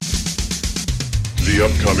The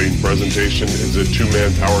upcoming presentation is a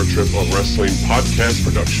two-man power trip of wrestling podcast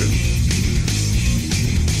production.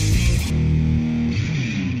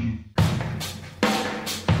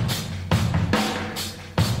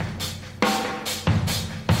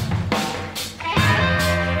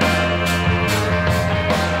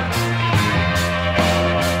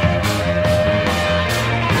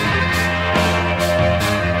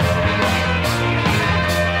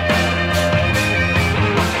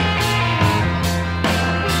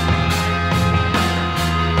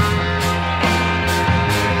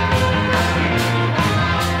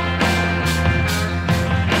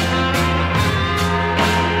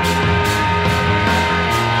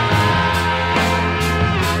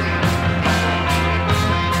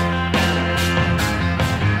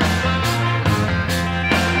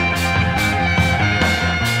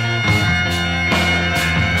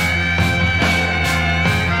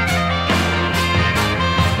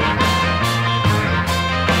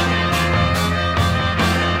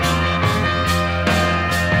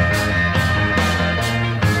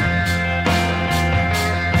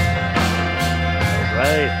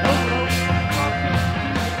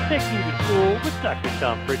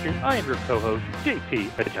 I am your co-host,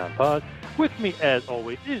 JP John Pod. With me, as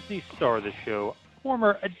always, is the star of the show,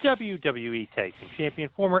 former WWE Tag Team Champion,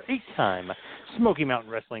 former 8-time Smoky Mountain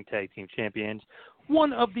Wrestling Tag Team Champions,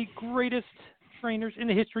 one of the greatest trainers in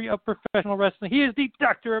the history of professional wrestling. He is the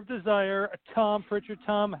Doctor of Desire, Tom Pritchard.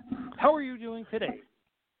 Tom, how are you doing today?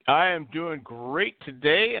 I am doing great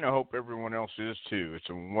today, and I hope everyone else is too. It's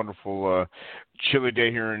a wonderful, chilly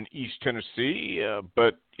day here in East Tennessee,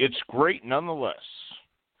 but it's great nonetheless.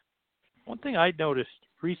 One thing I noticed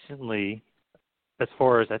recently, as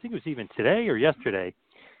far as I think it was even today or yesterday,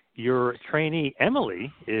 your trainee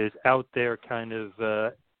Emily is out there kind of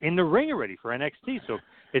in the ring already for NXT. So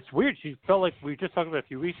it's weird. She felt like we were just talking about a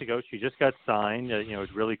few weeks ago. She just got signed.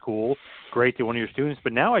 It's really cool, great to one of your students.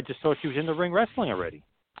 But now I just saw she was in the ring wrestling already.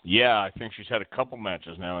 Yeah, I think she's had a couple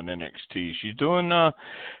matches now in NXT. She's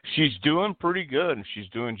doing pretty good, and she's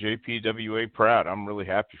doing JPWA proud. I'm really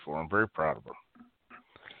happy for her. I'm very proud of her.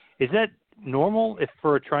 Is that normal if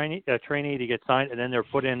for a trainee to get signed and then they're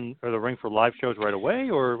put in the ring for live shows right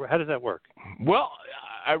away, or how does that work? Well,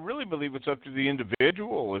 I really believe it's up to the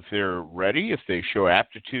individual. If they're ready, if they show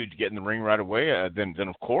aptitude to get in the ring right away, then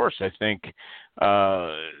of course I think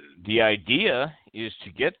the idea is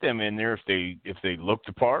to get them in there if they look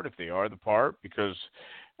the part, if they are the part, because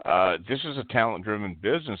this is a talent-driven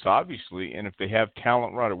business, obviously, and if they have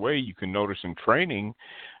talent right away, you can notice in training.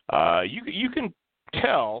 You can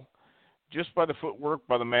tell just by the footwork,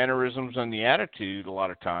 by the mannerisms and the attitude a lot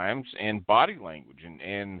of times, and body language.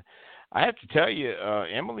 And I have to tell you,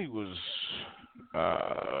 Emily was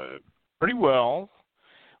pretty well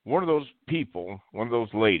one of those people, one of those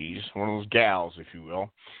ladies, one of those gals, if you will,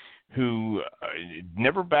 who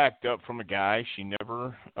never backed up from a guy. She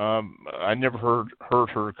never, I never heard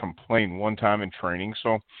her complain one time in training.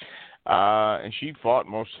 So, and she fought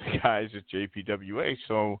most of the guys at JPWA.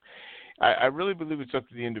 So, I really believe it's up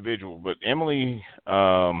to the individual, but Emily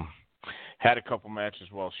had a couple matches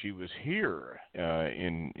while she was here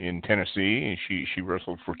in Tennessee, and she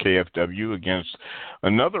wrestled for KFW against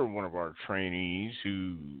another one of our trainees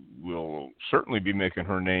who will certainly be making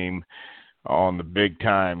her name on the big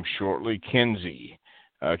time shortly, Kenzie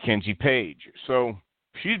Page. So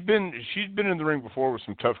she's been in the ring before with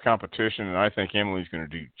some tough competition, and I think Emily's going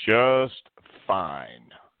to do just fine.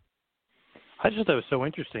 I just thought it was so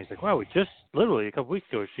interesting. It's like, wow, we just literally a couple weeks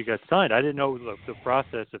ago she got signed. I didn't know the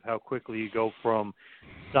process of how quickly you go from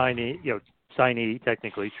signee,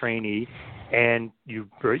 technically trainee, and you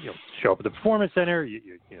show up at the performance center,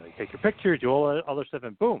 you take your picture, do all that other stuff,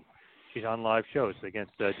 and boom, she's on live shows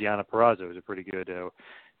against Deonna Purrazzo, who's a pretty good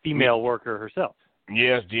female worker herself.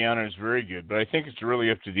 Yes, Deonna is very good, but I think it's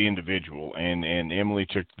really up to the individual, and Emily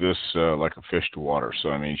took this like a fish to water.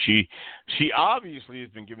 So, I mean, she obviously has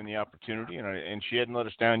been given the opportunity, and she hadn't let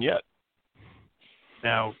us down yet.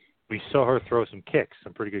 Now, we saw her throw some kicks,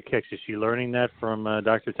 some pretty good kicks. Is she learning that from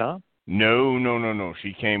Dr. Tom? No.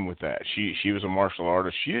 She came with that. She was a martial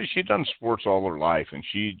artist. She'd done sports all her life, and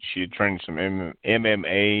she had trained some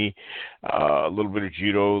MMA, a little bit of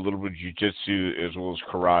judo, a little bit of jiu-jitsu, as well as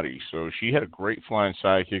karate. So she had a great flying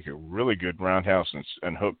side kick, a really good roundhouse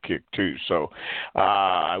and hook kick too. So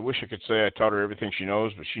I wish I could say I taught her everything she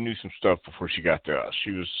knows, but she knew some stuff before she got to us.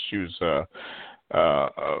 She was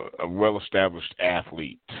a well-established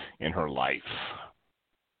athlete in her life.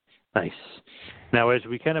 Nice. Now, as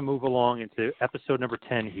we kind of move along into episode number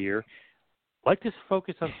 10 here, I'd like to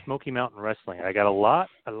focus on Smoky Mountain Wrestling. I got a lot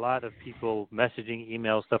of people messaging,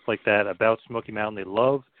 emails, stuff like that about Smoky Mountain. They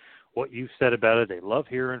love what you've said about it. They love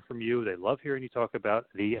hearing from you. They love hearing you talk about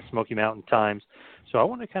the Smoky Mountain Times. So I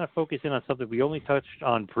want to kind of focus in on something we only touched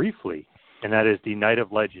on briefly, and that is the Night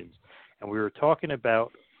of Legends. And we were talking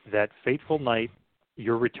about that fateful night,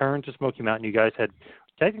 your return to Smoky Mountain. You guys had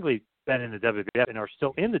technically been in the WWF and are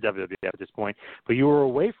still in the WWF at this point, but you were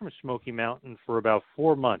away from Smoky Mountain for about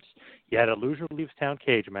 4 months. You had a Loser Leaves Town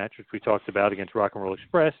cage match, which we talked about against Rock and Roll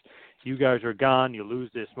Express. You guys are gone. You lose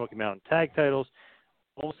the Smoky Mountain tag titles.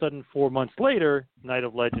 All of a sudden, 4 months later, Night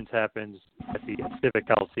of Legends happens at the Civic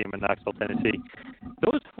Coliseum in Knoxville, Tennessee.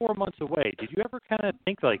 Those 4 months away, did you ever kind of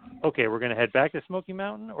think like, okay, we're going to head back to Smoky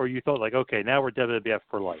Mountain, or you thought like, okay, now we're WWF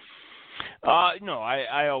for life? No,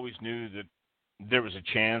 I always knew that there was a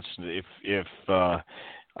chance if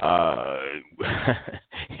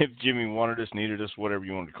if Jimmy wanted us, needed us, whatever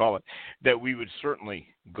you wanted to call it, that we would certainly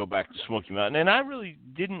go back to Smoky Mountain. And I really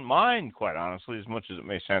didn't mind, quite honestly, as much as it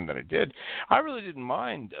may sound that I did. I really didn't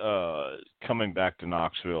mind coming back to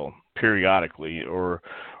Knoxville periodically or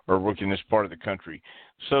working this part of the country.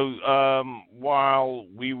 So while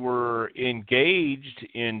we were engaged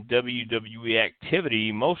in WWE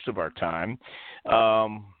activity most of our time,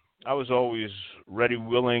 I was always ready,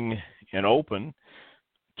 willing, and open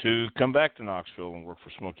to come back to Knoxville and work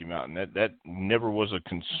for Smoky Mountain. That never was a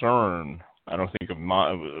concern. I don't think of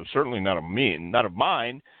mine, certainly not of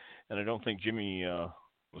mine, and I don't think Jimmy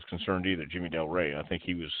was concerned either. Jimmy Del Rey. I think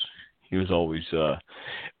he was always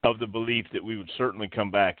of the belief that we would certainly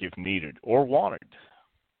come back if needed or wanted.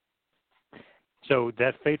 So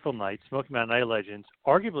that fateful night, Smoky Mountain Night of Legends,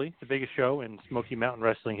 arguably the biggest show in Smoky Mountain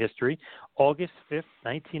wrestling history, August 5th,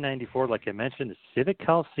 1994, like I mentioned, the Civic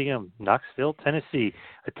Coliseum, Knoxville, Tennessee.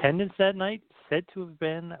 Attendance that night said to have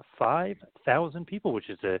been 5,000 people, which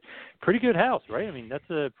is a pretty good house, right? I mean, that's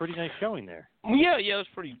a pretty nice showing there. Yeah, it was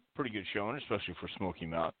pretty good showing, especially for Smoky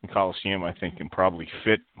Mountain. Coliseum, I think, can probably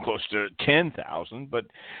fit close to 10,000, but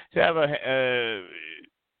to have a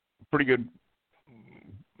pretty good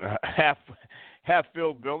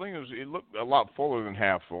half-filled building, it looked a lot fuller than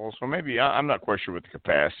half full. So maybe I'm not quite sure what the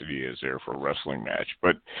capacity is there for a wrestling match.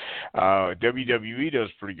 But WWE does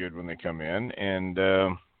pretty good when they come in. And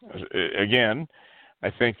again, I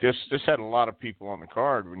think this had a lot of people on the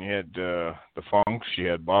card. When you had the Funks, you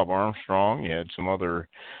had Bob Armstrong, you had some other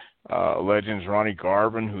legends, Ronnie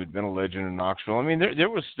Garvin, who had been a legend in Knoxville. I mean, there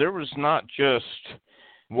was not just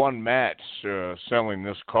one match selling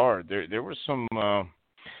this card. There was some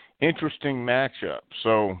interesting matchup.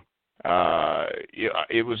 So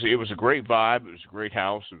it was a great vibe. It was a great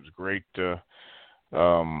house. It was a great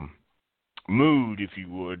mood, if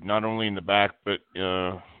you would, not only in the back but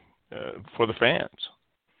for the fans.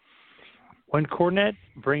 When Cornette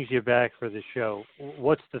brings you back for the show,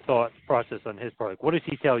 what's the thought process on his part? Like, what does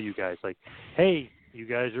he tell you guys? Like, hey, you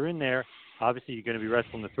guys are in there. Obviously, you're going to be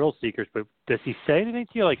wrestling the Thrill Seekers, but does he say anything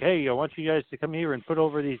to you? Like, hey, I want you guys to come here and put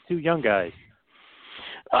over these two young guys.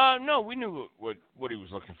 No, we knew what he was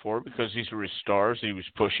looking for because these were his stars he was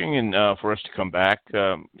pushing, and for us to come back,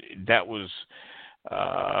 that was.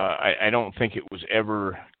 I don't think it was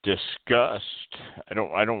ever discussed.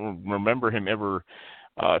 I don't remember him ever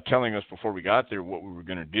telling us before we got there what we were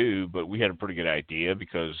going to do, but we had a pretty good idea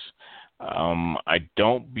because I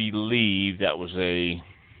don't believe that was a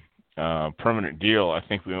permanent deal. I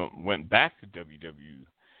think we went back to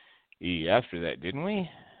WWE after that, didn't we?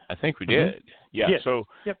 I think we did. Mm-hmm. Yeah. Yes. So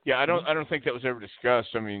yep. Yeah, I don't think that was ever discussed.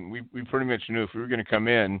 I mean, we pretty much knew if we were going to come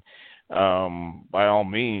in, by all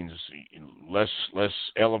means, let's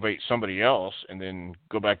elevate somebody else and then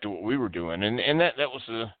go back to what we were doing. And that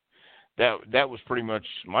was pretty much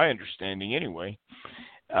my understanding anyway.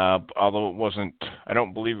 Although it wasn't, I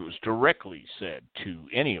don't believe it was directly said to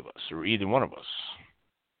any of us or either one of us.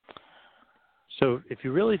 So if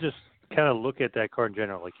you really just kind of look at that card in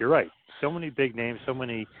general, like you're right, so many big names, so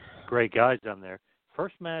many great guys on there.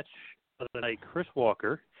 First match of the night, Chris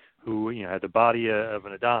Walker, who had the body of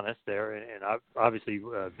an Adonis there, and obviously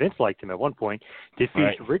Vince liked him at one point,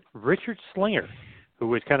 defeats right. Richard Slinger, who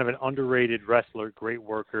was kind of an underrated wrestler, great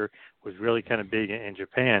worker, was really kind of big in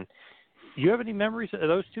Japan. You have any memories of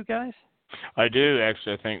those two guys? I do,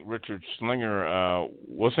 actually. I think Richard Slinger,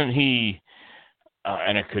 wasn't he,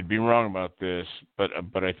 and I could be wrong about this, but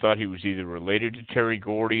I thought he was either related to Terry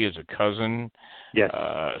Gordy as a cousin. Yes,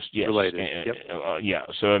 yes. Related. Yep. Yeah,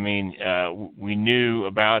 so I mean, we knew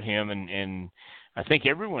about him, and I think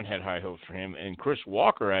everyone had high hopes for him. And Chris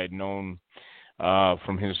Walker I had known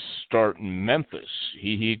from his start in Memphis.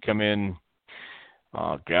 He'd come in,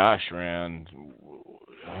 around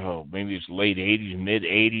maybe it's late 80s, mid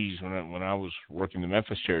 80s when I was working the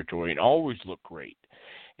Memphis territory, and always looked great.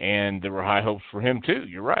 And there were high hopes for him too.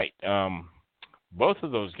 You're right. both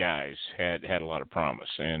of those guys had a lot of promise,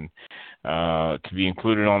 and to be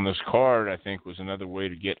included on this card, I think, was another way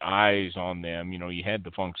to get eyes on them. You know, you had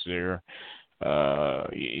the Funks there.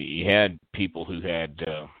 You had people who had,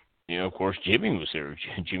 of course, Jimmy was there.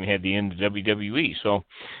 Jimmy had the end of WWE. So,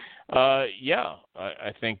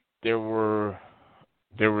 I think there was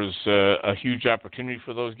a huge opportunity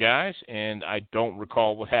for those guys, and I don't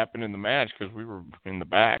recall what happened in the match because we were in the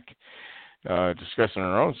back discussing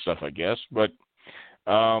our own stuff, I guess. But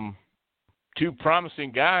two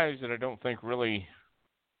promising guys that I don't think really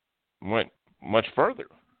went much further.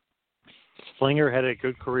 Slinger had a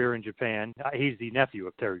good career in Japan. He's the nephew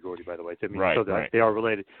of Terry Gordy, by the way. Right. They are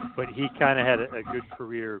related. But he kind of had a good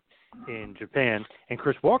career in Japan. And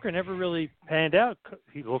Chris Walker never really panned out.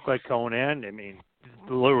 He looked like Conan. I mean,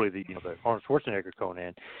 literally the Arnold Schwarzenegger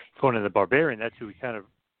Conan the Barbarian. That's who he kind of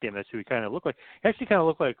looked like. He actually kind of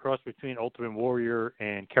looked like a cross between Ultimate Warrior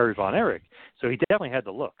and Kerry Von Erich. So he definitely had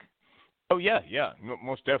the look. Oh yeah,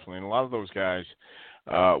 most definitely. And a lot of those guys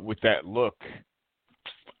with that look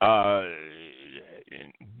I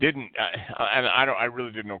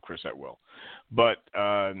really didn't know Chris that well, but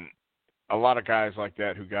a lot of guys like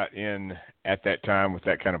that who got in at that time with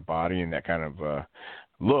that kind of body and that kind of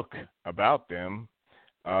look about them,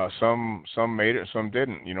 some made it, some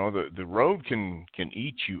didn't. You know, the road can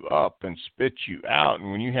eat you up and spit you out, and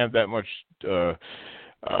when you have that much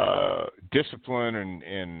discipline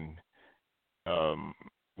and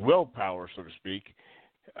willpower, so to speak,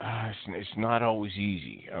 it's not always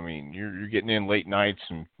easy. I mean, you're getting in late nights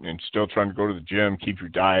and still trying to go to the gym, keep your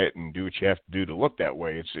diet, and do what you have to do to look that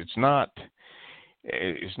way. It's not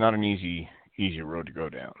an easy road to go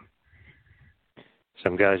down.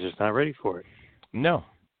 Some guys just not ready for it. No.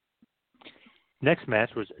 Next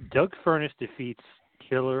match was Doug Furnas defeats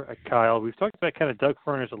Killer Kyle. We've talked about kind of Doug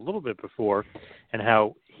Furnas a little bit before and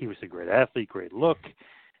how he was a great athlete, great look,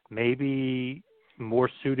 maybe more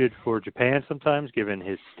suited for Japan sometimes given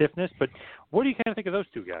his stiffness. But what do you kind of think of those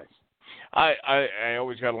two guys? I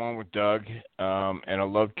always got along with Doug, and I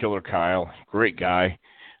loved Killer Kyle. Great guy.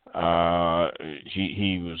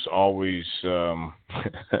 He was always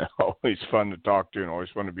always fun to talk to and always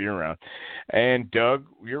fun to be around. And Doug,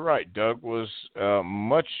 you're right. Doug was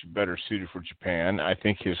much better suited for Japan. I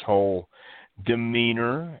think his whole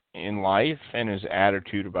demeanor in life and his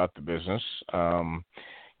attitude about the business,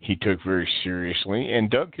 he took very seriously. And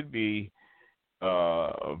Doug could be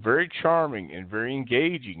very charming and very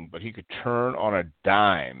engaging, but he could turn on a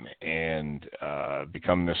dime and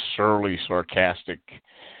become this surly, sarcastic,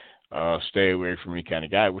 stay away from me kind of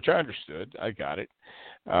guy, which I understood. I got it.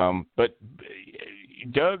 But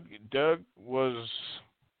Doug was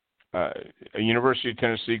a University of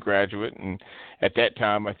Tennessee graduate, and at that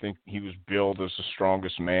time I think he was billed as the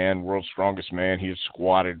strongest man, world's strongest man. He had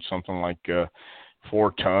squatted something like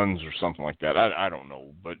 4 tons or something like that. I don't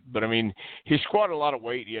know, but I mean, he squatted a lot of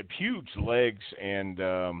weight. He had huge legs, and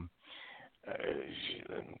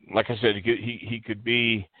like I said, he could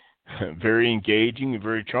be very engaging and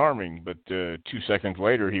very charming, but 2 seconds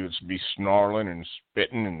later he would be snarling and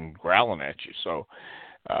spitting and growling at you. So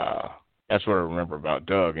that's what I remember about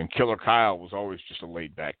Doug. And Killer Kyle was always just a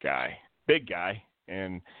laid-back guy, big guy,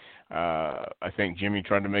 and I think Jimmy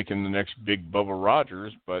tried to make him the next big Bubba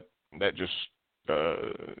Rogers, but that just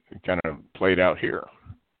kind of played out here.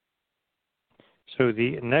 So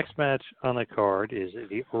the next match on the card is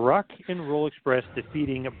the Rock and Roll Express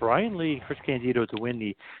defeating Brian Lee and Chris Candido to win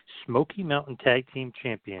the Smoky Mountain Tag Team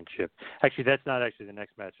Championship. Actually, that's not actually the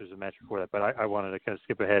next match. There's a match before that, but I wanted to kind of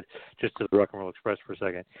skip ahead just to the Rock and Roll Express for a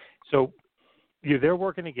second. So they're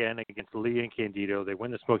working again against Lee and Candido. They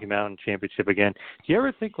win the Smoky Mountain Championship again. Do you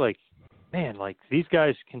ever think, like, man, like these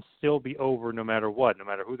guys can still be over no matter what, no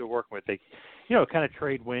matter who they're working with? They, kind of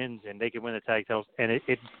trade wins and they can win the tag titles and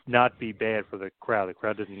it not be bad for the crowd. The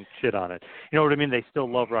crowd doesn't shit on it. You know what I mean? They still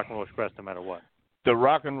love Rock and Roll Express no matter what. The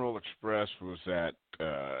Rock and Roll Express was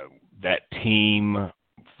that team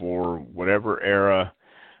for whatever era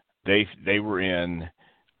they were in,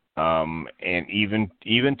 and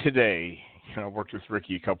even today. I worked with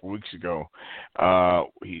Ricky a couple of weeks ago.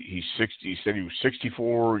 He's 60. He said he was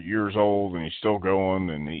 64 years old and he's still going.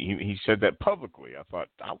 And he said that publicly. I thought,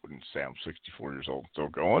 I wouldn't say I'm 64 years old still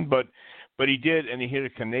going, but he did, and he hit a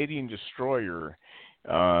Canadian Destroyer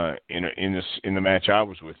in the match I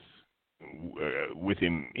was with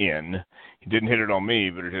him in. He didn't hit it on me,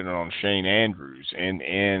 but it hit it on Shane Andrews. And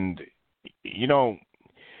he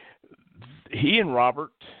and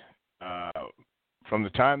Robert, from the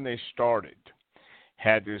time they started,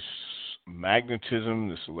 had this magnetism,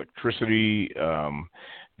 this electricity,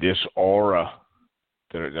 this aura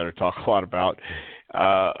that I talk a lot about,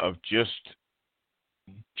 of just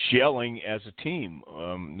gelling as a team,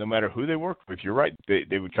 no matter who they worked with. You're right.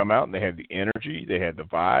 They would come out and they had the energy, they had the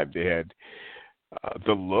vibe, they had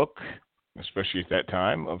the look, especially at that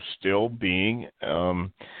time, of still being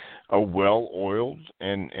a well-oiled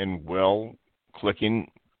and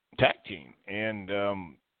well-clicking tag team. And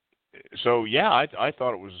so, yeah, I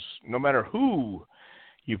thought it was, no matter who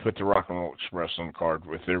you put the Rock and Roll Express on the card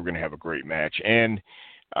with, they were going to have a great match. And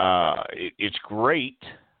it's great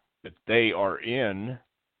that they are in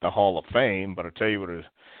the Hall of Fame, but I'll tell you what a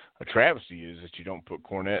travesty is that you don't put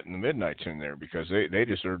Cornette and the Midnights in there, because they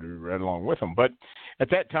deserve to be right along with them. But at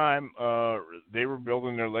that time, they were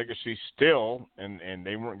building their legacy still, and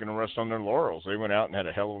they weren't going to rest on their laurels. They went out and had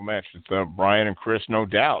a hell of a match with Brian and Chris, no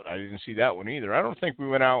doubt. I didn't see that one either. I don't think we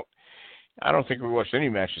watched any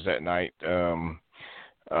matches that night,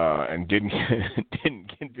 and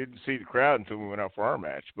didn't see the crowd until we went out for our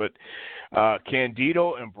match. But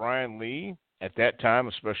Candido and Brian Lee at that time,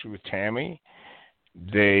 especially with Tammy,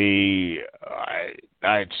 I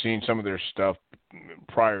had seen some of their stuff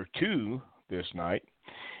prior to this night,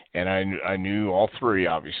 and I knew all three,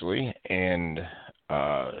 obviously, and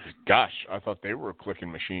gosh, I thought they were a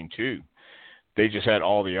clicking machine too. They just had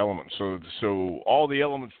all the elements. So all the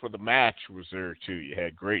elements for the match was there too. You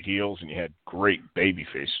had great heels and you had great baby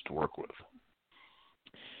faces to work with.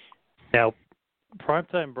 Now,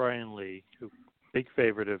 primetime Brian Lee, who big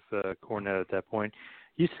favorite of Cornette at that point,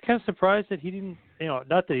 you kind of surprised that he didn't, not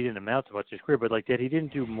that he didn't amount to much in his career, but like that he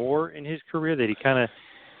didn't do more in his career, that he kind of,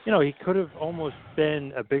 he could have almost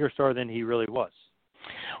been a bigger star than he really was.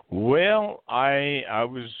 Well, I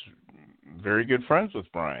was very good friends with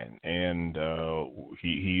Brian, and he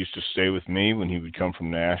used to stay with me when he would come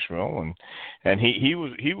from Nashville, and he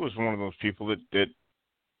was one of those people that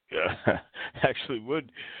actually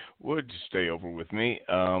would stay over with me,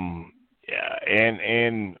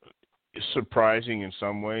 and surprising in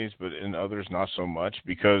some ways, but in others not so much,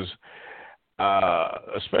 because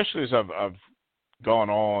especially as I've gone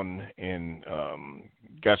on and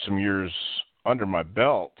got some years under my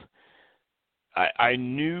belt, I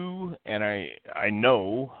knew and I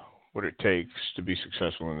know what it takes to be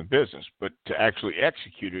successful in the business, but to actually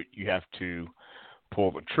execute it, you have to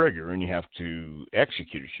pull the trigger and you have to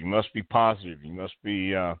execute it. You must be positive. You must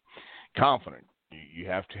be confident. You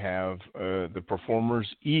have to have the performer's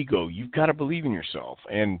ego. You've got to believe in yourself.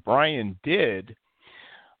 And Brian did,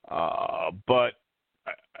 but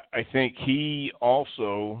I think he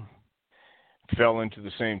also fell into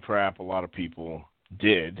the same trap a lot of people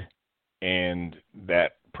did, and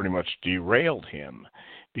that pretty much derailed him,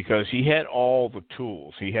 because he had all the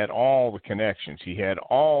tools, he had all the connections, he had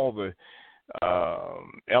all the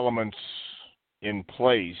elements in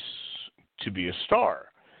place to be a star.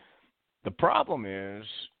 The problem is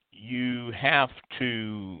you have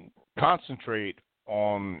to concentrate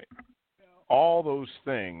on all those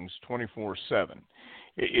things 24/7.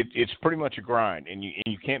 It's pretty much a grind, and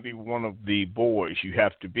you can't be one of the boys. You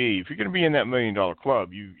have to be, if you're going to be in that $1 million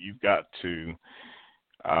club, you've got to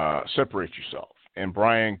separate yourself. And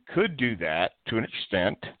Brian could do that to an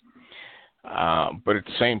extent, but at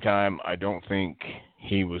the same time, I don't think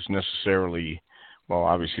he was necessarily, well,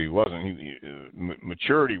 obviously he wasn't.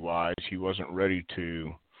 Maturity-wise, he wasn't ready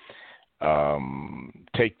to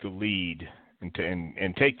take the lead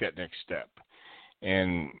and take that next step.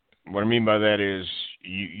 And what I mean by that is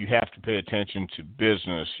you have to pay attention to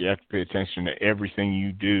business. You have to pay attention to everything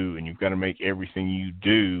you do, and you've got to make everything you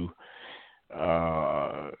do,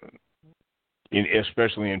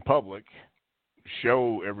 especially in public,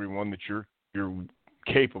 show everyone that you're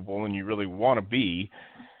capable and you really want to be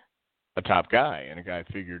a top guy and a guy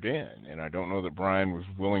figured in. And I don't know that Brian was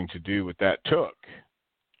willing to do what that took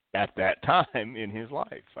at that time in his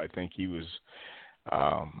life. I think he was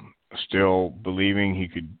still believing he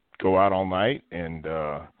could go out all night and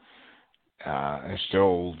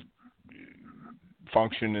still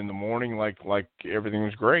function in the morning like everything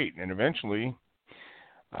was great. And eventually,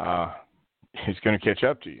 he's going to catch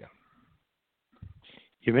up to you.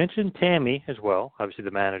 You mentioned Tammy as well, obviously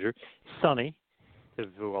the manager, Sunny, to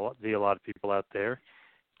a lot of people out there.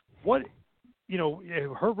 What,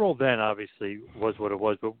 her role then obviously was what it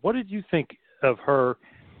was, but what did you think of her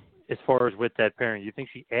as far as with that pairing? Do you think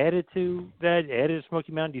she added to that, added to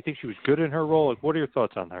Smoky Mountain? Do you think she was good in her role? Like, what are your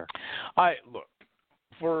thoughts on her? Look,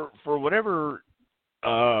 for whatever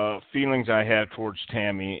feelings I have towards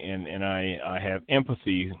Tammy, and I have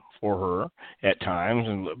empathy for her at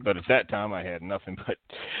times, but at that time I had nothing but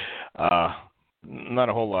not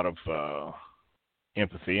a whole lot of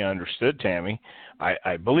empathy. I understood Tammy.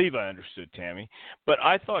 I believe I understood Tammy, but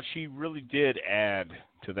I thought she really did add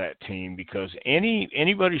to that team, because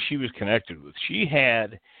anybody she was connected with, she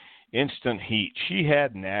had instant heat. She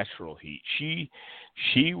had natural heat. She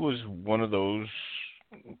was one of those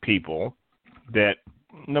people that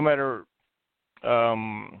no matter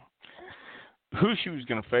who she was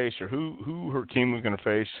going to face or who her team was going to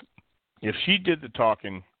face, if she did the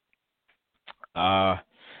talking,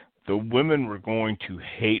 the women were going to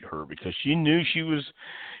hate her because she knew she was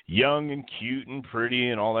young and cute and pretty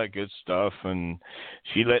and all that good stuff, and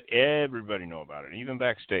she let everybody know about it, even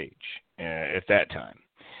backstage at that time.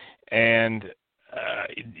 And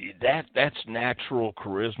that's natural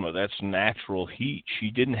charisma. That's natural heat.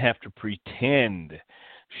 She didn't have to pretend.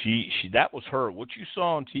 She that was her. What you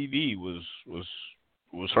saw on TV was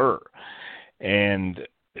her. And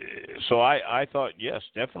so I thought, yes,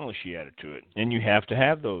 definitely she added to it. And you have to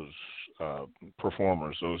have those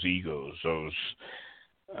performers, those egos, those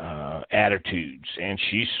attitudes. And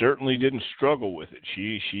she certainly didn't struggle with it.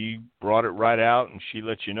 She brought it right out, and she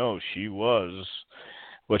let you know she was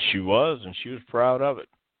what she was, and she was proud of it.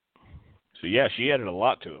 So, yeah, she added a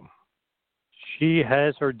lot to him. She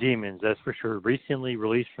has her demons, that's for sure. Recently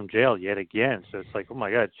released from jail yet again. So it's like, oh, my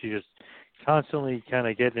God, she just constantly kind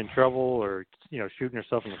of getting in trouble or, shooting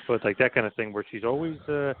herself in the foot, like that kind of thing, where she's always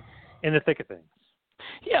in the thick of things.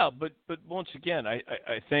 Yeah, but once again, I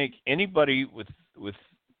think anybody with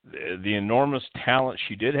the enormous talent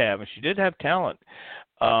she did have, and she did have talent,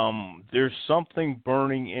 there's something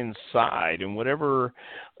burning inside, and whatever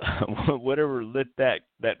lit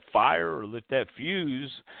that fire or lit that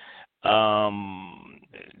fuse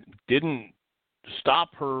didn't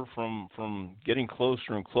stop her from getting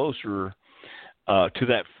closer and closer to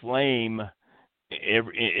that flame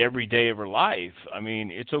every day of her life. I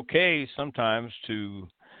mean, it's okay sometimes to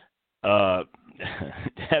have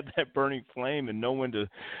that burning flame and know when to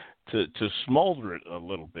smolder it a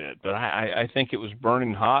little bit. But I think it was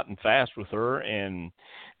burning hot and fast with her, and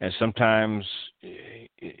sometimes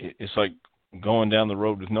it's like going down the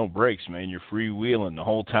road with no brakes, man. You're freewheeling the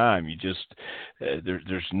whole time. You just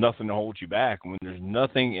there's nothing to hold you back. When there's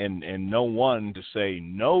nothing and no one to say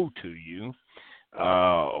no to you,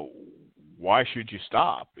 why should you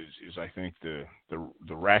stop? Is I think the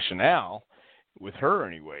rationale with her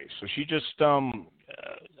anyway. So she just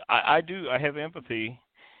I have empathy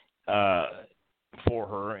for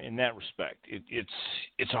her in that respect.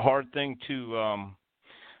 It's a hard thing for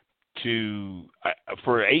an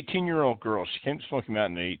 18-year-old girl. She came to Smoky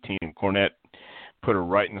Mountain at 18, and Cornette put her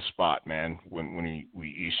right in the spot, man. When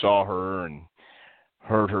he saw her and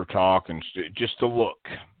heard her talk and just the look.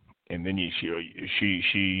 And then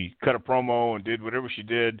she cut a promo and did whatever she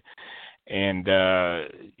did, and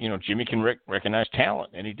Jimmy can recognize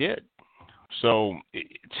talent, and he did. So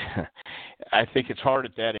I think it's hard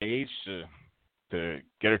at that age to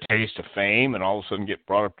get a taste of fame and all of a sudden get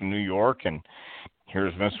brought up to New York, and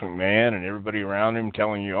here's Vince McMahon and everybody around him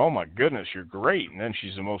telling you, "Oh my goodness, you're great," and then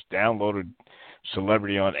she's the most downloaded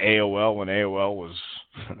celebrity on AOL when AOL was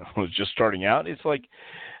just starting out. It's like.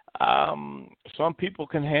 Some people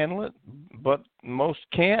can handle it, but most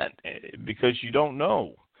can't because you don't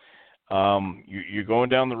know. You're going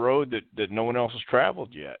down the road that no one else has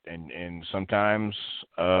traveled yet, and sometimes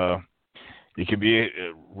it can be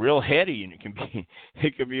real heady, and it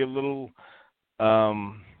can be a little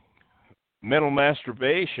mental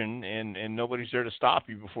masturbation, and nobody's there to stop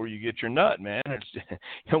you before you get your nut, man.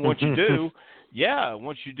 And once you do,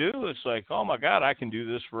 it's like, oh my God, I can do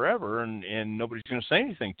this forever, and nobody's going to say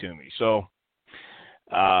anything to me. So,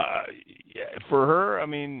 for her, I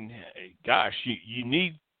mean, gosh, you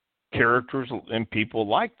need characters and people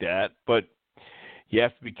like that, but you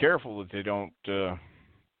have to be careful that they don't go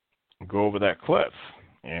over that cliff.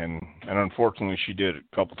 And unfortunately, she did it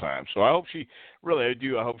a couple times. So I hope I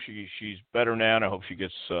hope she's better now, and I hope she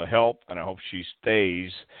gets help, and I hope she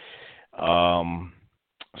stays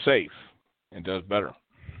safe and does better.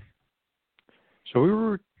 So we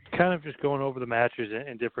were kind of just going over the matches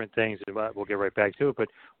and different things, and we'll get right back to it. But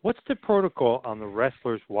what's the protocol on the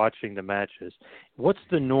wrestlers watching the matches? What's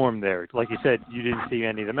the norm there? Like you said, you didn't see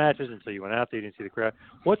any of the matches until you went out there. You didn't see the crowd.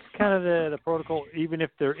 What's kind of the protocol, even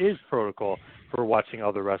if there is protocol, for watching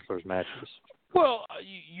other wrestlers' matches? Well,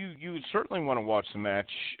 you would certainly want to watch the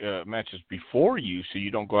matches before you, so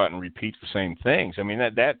you don't go out and repeat the same things. I mean,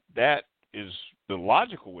 that is the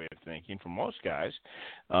logical way of thinking for most guys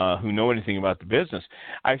who know anything about the business.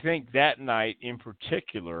 I think that night in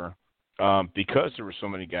particular, because there were so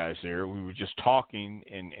many guys there, we were just talking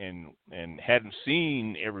and hadn't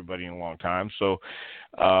seen everybody in a long time. So,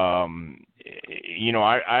 I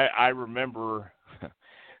remember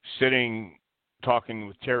sitting talking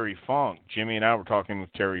with Terry Funk. Jimmy and I were talking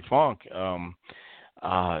with Terry Funk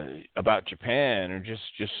about Japan, or just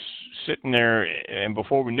sitting there, and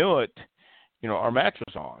before we knew it, our match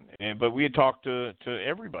was on. But we had talked to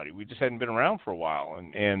everybody. We just hadn't been around for a while,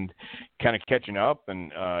 and kind of catching up.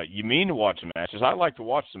 And you mean to watch the matches? I like to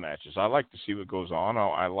watch the matches. I like to see what goes on.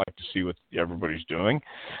 I like to see what everybody's doing.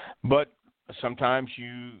 But sometimes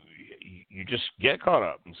you just get caught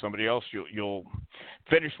up, and somebody else, you'll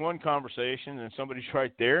finish one conversation, and somebody's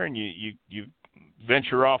right there, and you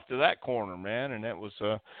venture off to that corner, man. And that was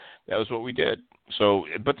what we did. So,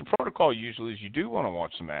 but the protocol usually is you do want to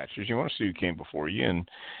watch the matches. You want to see who came before you and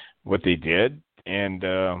what they did, and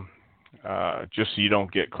just so you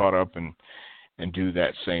don't get caught up and do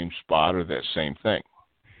that same spot or that same thing.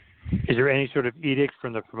 Is there any sort of edict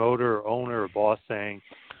from the promoter or owner or boss saying,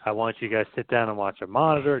 I want you guys to sit down and watch a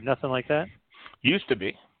monitor? Nothing like that? Used to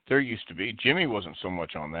be. There used to be. Jimmy wasn't so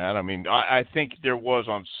much on that. I mean, I think there was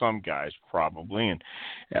on some guys probably, and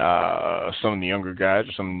some of the younger guys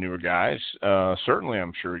or some of the newer guys. Certainly,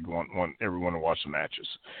 I'm sure he'd want everyone to watch the matches.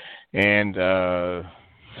 And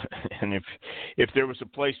and if there was a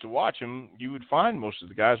place to watch them, you would find most of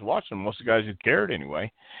the guys watching them, most of the guys who cared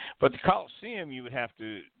anyway. But the Coliseum, you would have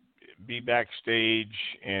to be backstage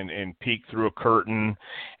and peek through a curtain.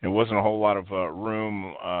 There wasn't a whole lot of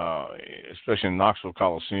room, especially in Knoxville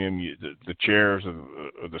Coliseum. The chairs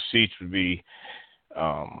or the seats would be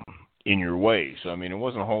in your way. So, I mean, it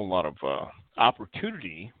wasn't a whole lot of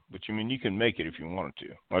opportunity, but you can make it if you wanted to.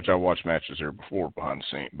 Which I watched matches there before behind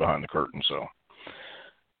the curtain, so.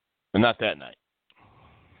 But not that night.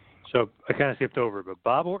 So I kind of skipped over, but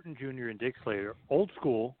Bob Orton Jr. and Dick Slater, old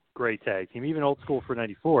school, great tag team, even old school for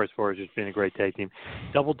 94 as far as just being a great tag team.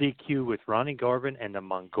 Double DQ with Ronnie Garvin and the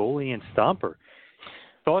Mongolian Stomper.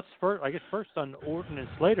 Thoughts first on Orton and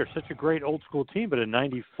Slater, such a great old school team, but in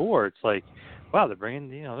 94 it's like, wow, they're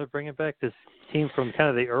bringing back this team from kind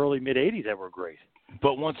of the early mid 80s that were great.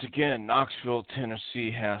 But once again, Knoxville,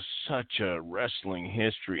 Tennessee has such a wrestling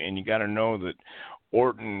history, and you got to know that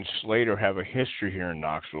Orton and Slater have a history here in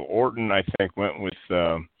Knoxville. Orton, I think, went with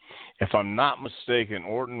if I'm not mistaken,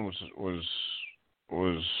 Orton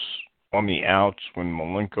was on the outs when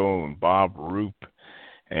Malenko and Bob Roop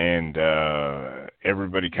and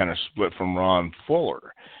everybody kind of split from Ron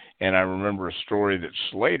Fuller. And I remember a story that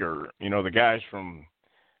Slater, the guys from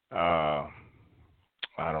I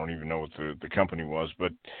don't even know what the company was,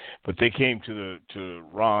 but they came to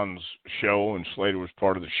Ron's show, and Slater was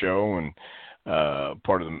part of the show and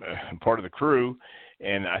part of the crew.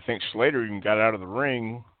 And I think Slater even got out of the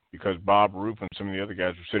ring because Bob Roop and some of the other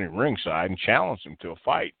guys were sitting ringside and challenged him to a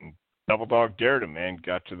fight. And Double Dog dared him, man.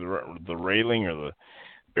 Got to the railing or the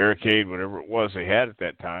barricade, whatever it was they had at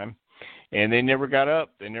that time. And they never got up.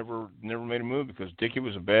 They never made a move because Dickie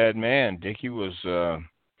was a bad man. Dickie was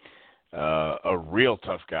a real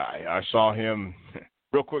tough guy. I saw him,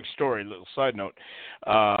 real quick story, little side note.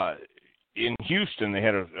 In Houston, they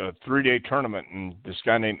had a 3-day tournament, and this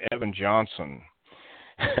guy named Evan Johnson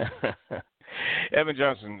Evan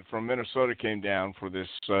Johnson from Minnesota came down for this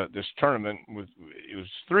tournament. It was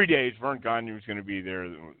 3 days. Vern Gagne was going to be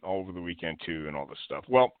there all over the weekend too, and all this stuff.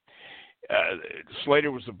 Well,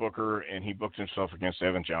 Slater was the booker, and he booked himself against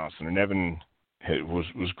Evan Johnson. And Evan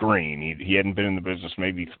was green. He hadn't been in the business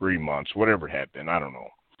maybe 3 months, whatever it had been. I don't know,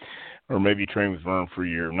 or maybe he trained with Vern for a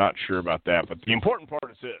year. I'm not sure about that. But the important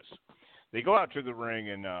part is this. They go out to the ring,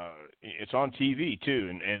 and it's on TV, too.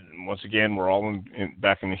 And once again, we're all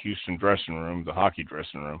back in the Houston dressing room, the hockey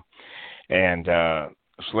dressing room. And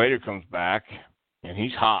Slater comes back, and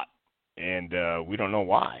he's hot. And we don't know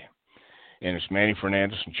why. And it's Manny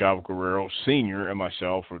Fernandez and Chavo Guerrero Sr. and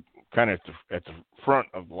myself are kind of at the front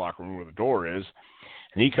of the locker room where the door is.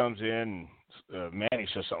 And he comes in, and Manny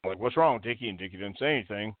says something like, "What's wrong, Dickie?" And Dickie didn't say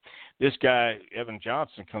anything. This guy, Evan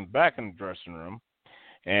Johnson, comes back in the dressing room.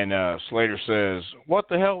 And Slater says, "What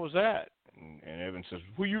the hell was that?" And Evan says,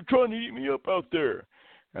 "Well, you're trying to eat me up out there."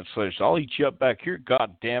 And Slater says, "I'll eat you up back here,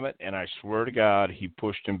 God damn it." And I swear to God, he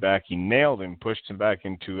pushed him back. He nailed him, pushed him back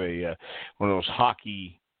into one of those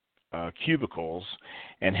hockey cubicles,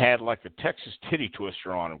 and had like a Texas titty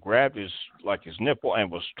twister on him, grabbed his nipple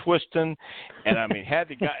and was twisting. And I mean, had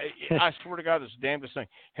the guy, I swear to God, this damnedest thing,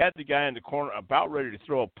 had the guy in the corner about ready to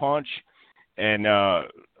throw a punch. And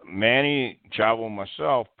Manny, Chavo, and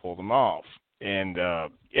myself pulled him off. And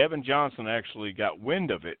Evan Johnson actually got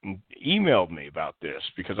wind of it and emailed me about this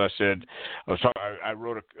because I said, I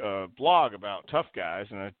wrote a blog about tough guys,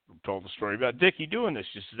 and I told the story about Dickie doing this.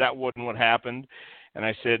 Just that wasn't what happened. And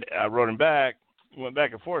I said, I wrote him back, went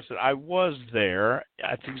back and forth, said, I was there.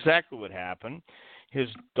 That's exactly what happened. His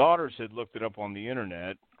daughters had looked it up on the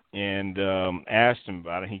internet, and asked him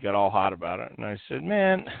about it. He got all hot about it, and I said,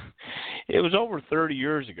 "Man, it was over 30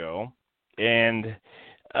 years ago, and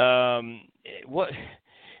what."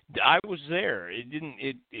 I was there.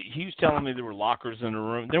 He was telling me there were lockers in the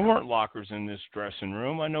room. There weren't lockers in this dressing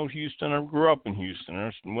room. I know Houston. I grew up in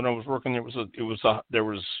Houston. When I was working, there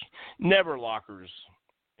was never lockers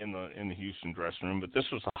in the Houston dressing room, but this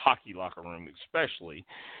was a hockey locker room especially,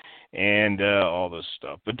 and all this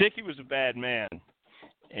stuff. But Dickie was a bad man,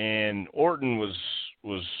 and Orton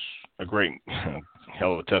was a great,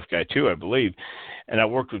 hell of a tough guy too, I believe. And I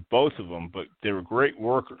worked with both of them, but they were great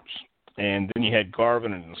workers. And then you had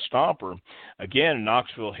Garvin and the Stomper, again,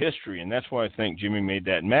 Knoxville history, and that's why I think Jimmy made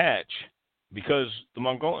that match, because the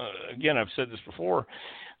Mongolian, again, I've said this before,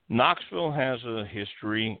 Knoxville has a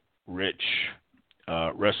history-rich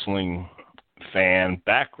wrestling fan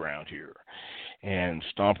background here. And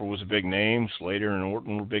Stomper was a big name, Slater and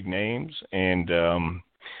Orton were big names, and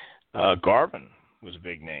Garvin was a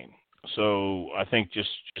big name. So I think just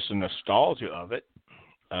the nostalgia of it,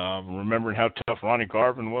 remembering how tough Ronnie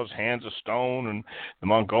Garvin was, hands of stone, and the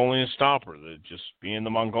Mongolian Stomper, just being the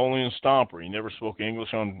Mongolian Stomper. He never spoke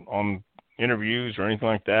English on interviews or anything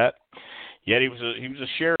like that. Yet he was a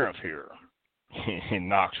sheriff here in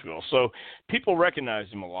Knoxville. So people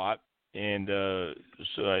recognized him a lot, and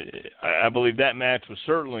so I believe that match was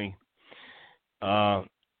certainly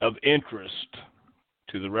of interest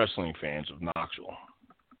to the wrestling fans of Knoxville.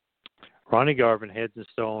 Ronnie Garvin, heads of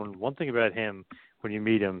stone. One thing about him, when you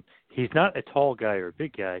meet him, he's not a tall guy or a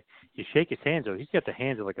big guy. You shake his hands, though. He's got the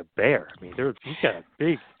hands of like a bear. I mean, he's got a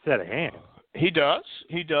big set of hands. He does,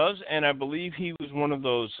 and I believe he was one of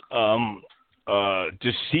those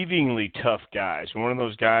deceivingly tough guys. One of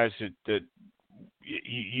those guys that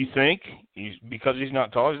you think because he's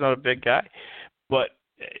not tall, he's not a big guy. But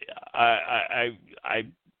I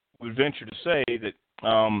would venture to say that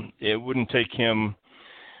it wouldn't take him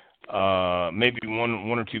maybe one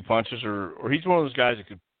or two punches, or he's one of those guys that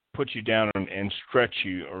could put you down and stretch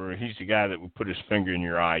you, or he's the guy that would put his finger in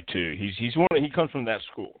your eye too. He comes from that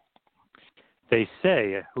school. They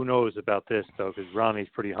say, who knows about this though, because Ronnie's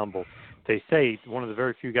pretty humble. They say one of the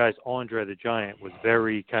very few guys, Andre the Giant, was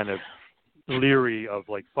very kind of leery of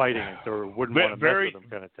like fighting, and so wouldn't want to mess with him,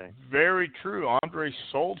 kind of thing. Very true. Andre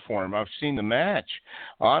sold for him. I've seen the match.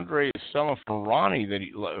 Andre is selling for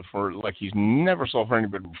Ronnie for like he's never sold for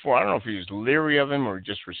anybody before. I don't know if he was leery of him or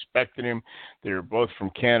just respected him. They were both from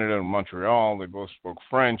Canada and Montreal. They both spoke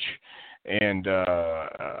French, and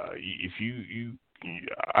if you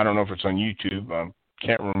I don't know if it's on YouTube. I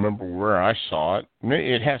can't remember where I saw it.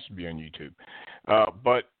 It has to be on YouTube.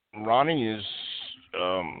 But Ronnie is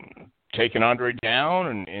taking Andre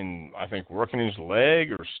down and I think working his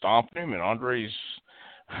leg or stomping him, and Andre's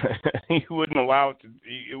he wouldn't allow it to.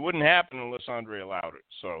 It wouldn't happen unless Andre allowed it.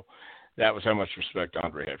 So that was how much respect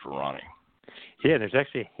Andre had for Ronnie. Yeah, there's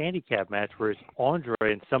actually a handicap match where it's Andre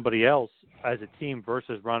and somebody else as a team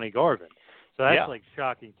versus Ronnie Garvin. So that's like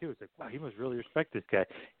shocking too. It's like, wow, he must really respect this guy.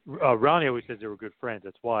 Ronnie always says they were good friends.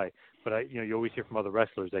 That's why. But you always hear from other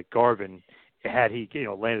wrestlers that Garvin, had he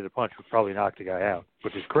landed a punch, would probably knock the guy out,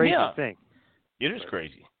 which is crazy to think. It is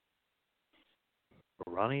crazy.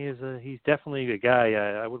 But Ronnie he's definitely a guy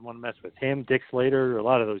I wouldn't want to mess with. Him, Dick Slater, a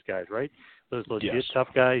lot of those guys, right? Those legit tough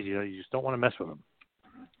guys. You just don't want to mess with them.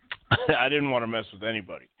 I didn't want to mess with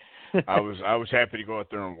anybody. I was happy to go out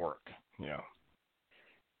there and work. Yeah.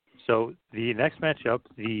 So the next matchup,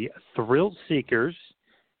 the Thrill Seekers,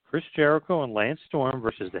 Chris Jericho and Lance Storm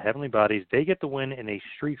versus the Heavenly Bodies. They get the win in a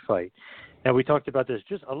street fight. Now, we talked about this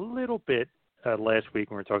just a little bit last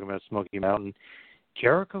week when we were talking about Smoky Mountain.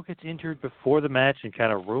 Jericho gets injured before the match and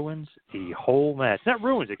kind of ruins the whole match. Not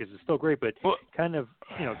ruins it because it's still great, but kind of,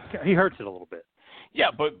 he hurts it a little bit.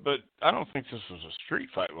 Yeah, but I don't think this was a street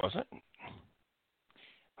fight, was it?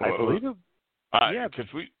 I believe it. Yeah, because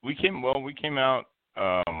we came out.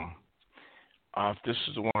 This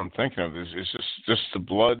is the one I'm thinking of. Is just the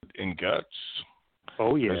blood and guts?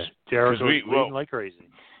 Oh yeah, Jericho was bleeding like crazy.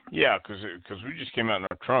 Yeah, because we just came out in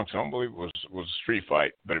our trunks. I don't believe it was a street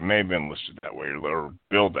fight, but it may have been listed that way or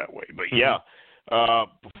billed that way. But yeah,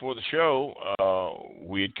 before the show,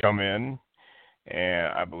 we had come in, and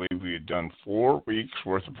I believe we had done 4 weeks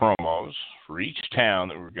worth of promos for each town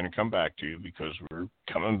that we were going to come back to because we were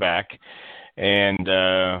coming back, and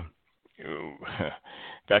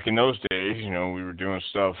back in those days, we were doing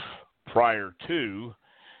stuff prior to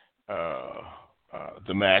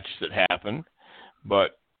the match that happened,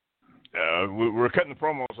 but we were cutting the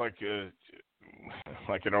promos like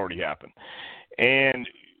it already happened. And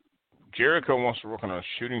Jericho wants to work on a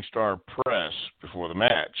shooting star press before the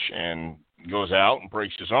match, and goes out and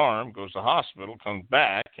breaks his arm, goes to the hospital, comes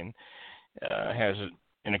back, and has it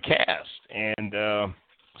in a cast. And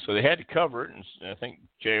so they had to cover it, and I think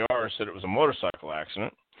JR said it was a motorcycle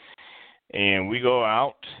accident. And we go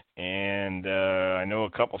out, and I know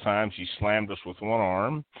a couple times he slammed us with one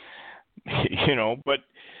arm, but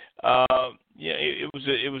yeah,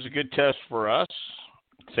 it was a good test for us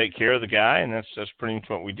to take care of the guy, and that's pretty much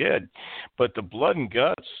what we did. But the blood and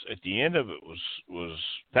guts at the end of it was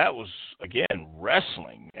again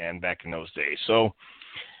wrestling, and back in those days. So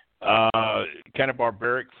kind of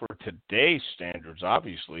barbaric for today's standards,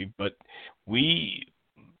 obviously, but the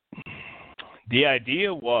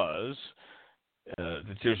idea was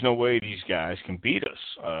that there's no way these guys can beat us.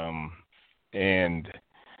 And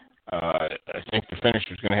I think the finish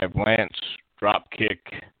was going to have Lance drop kick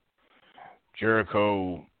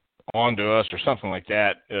Jericho onto us or something like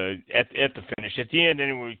that at the finish. At the end,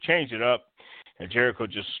 anyway, we changed it up, and Jericho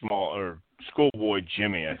just schoolboy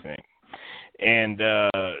Jimmy, I think. And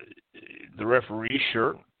the referee's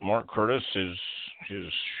shirt, Mark Curtis, his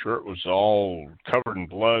shirt was all covered in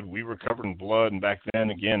blood. We were covered in blood, and back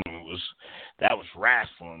then, again, that was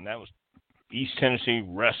wrestling. That was East Tennessee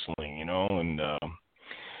wrestling, and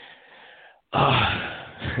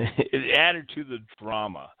it added to the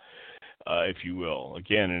drama, if you will.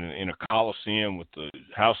 Again, in a coliseum with the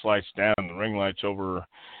house lights down, the ring lights over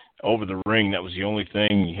the ring, that was the only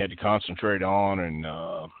thing you had to concentrate on, and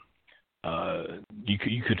you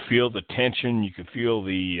could feel the tension. You could feel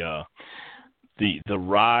the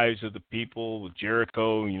rise of the people with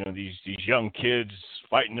Jericho. These young kids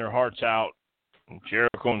fighting their hearts out, and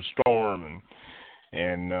Jericho and Storm,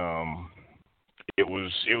 and it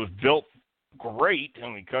was built great.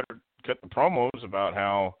 And we cut the promos about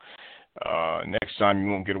how next time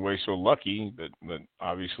you won't get away so lucky, but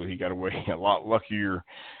obviously he got away a lot luckier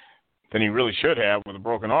than he really should have with a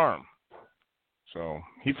broken arm. So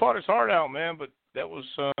he fought his heart out, man, but that was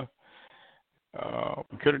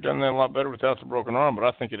we could have done that a lot better without the broken arm, but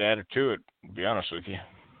I think it added to it, to be honest with you.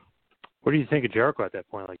 What do you think of Jericho at that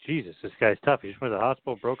point? Like, Jesus, this guy's tough. He just went to the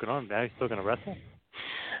hospital, broken arm, now he's still going to wrestle?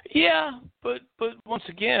 Yeah, but once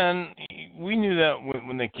again, we knew that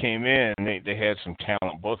when they came in, they had some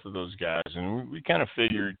talent, both of those guys, and we kind of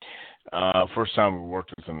figured first time we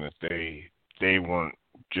worked with them that they weren't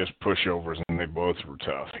just pushovers, and they both were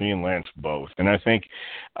tough. He and Lance both. And I think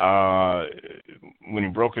when he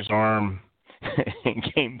broke his arm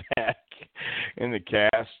and came back in the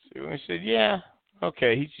cast, we said, yeah,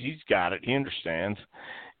 okay, he's got it. He understands.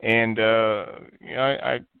 And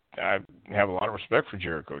I have a lot of respect for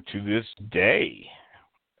Jericho to this day.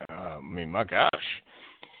 I mean, my gosh,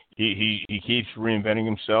 he keeps reinventing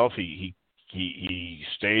himself. He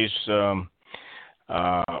stays.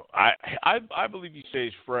 I believe he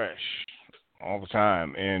stays fresh all the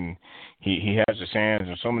time, and he has his hands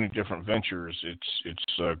in so many different ventures. It's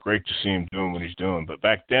great to see him doing what he's doing. But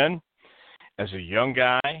back then, as a young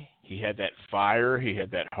guy, he had that fire, he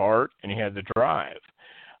had that heart, and he had the drive.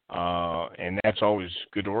 And that's always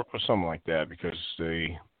good to work with someone like that, because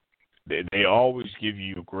they always give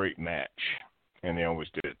you a great match, and they always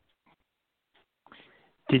did.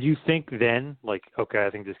 Did you think then, like, okay, I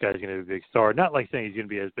think this guy's going to be a big star? Not like saying he's going to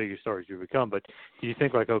be as big a star as you become, but did you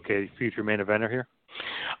think, like, okay, future main eventer here?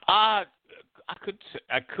 I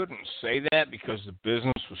couldn't say that, because the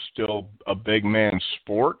business was still a big man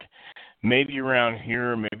sport. Maybe around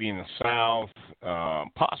here, maybe in the South,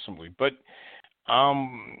 possibly. But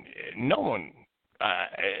no one,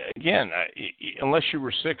 again, unless you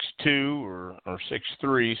were 6'2" or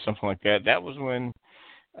 6'3", something like that, that was when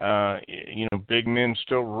big men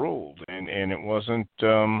still ruled, and it wasn't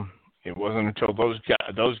until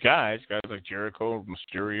those guys like Jericho,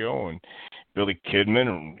 Mysterio, and Billy Kidman,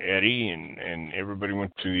 and Eddie, and everybody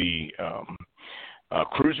went to the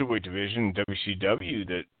cruiserweight division, WCW,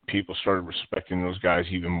 that people started respecting those guys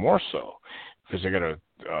even more so, because they got a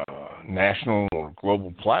national or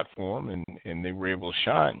global platform, and they were able to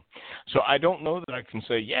shine. So I don't know that I can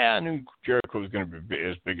say, yeah, I knew Jericho was going to be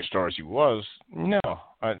as big a star as he was. No,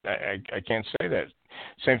 I can't say that.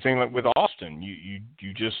 Same thing like with Austin. You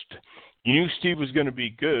knew Steve was going to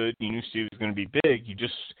be good. You knew Steve was going to be big. You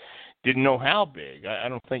just didn't know how big. I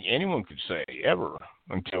don't think anyone could say ever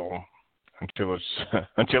until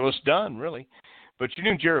it's done, really. But you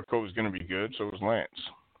knew Jericho was going to be good, so was Lance.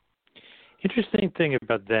 Interesting thing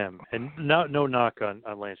about them, and no knock on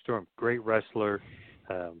Lance Storm, great wrestler,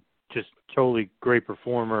 just totally great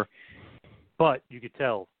performer, but you could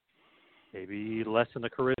tell maybe less in the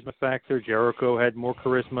charisma factor. Jericho had more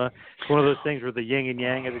charisma. It's one of those things where the yin and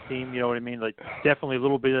yang of the team, you know what I mean? Like, definitely a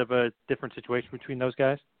little bit of a different situation between those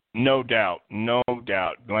guys. No doubt, no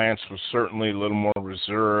doubt. Lance was certainly a little more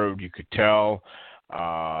reserved. You could tell.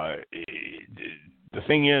 The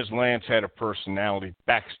thing is, Lance had a personality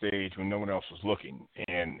backstage when no one else was looking,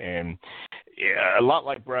 and a lot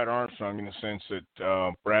like Brad Armstrong in the sense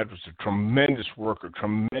that Brad was a tremendous worker,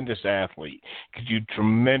 tremendous athlete, could do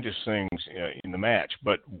tremendous things in the match.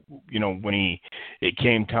 But when it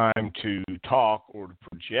came time to talk or to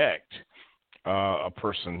project a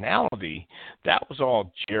personality, that was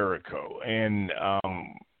all Jericho. And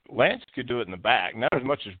Lance could do it in the back, not as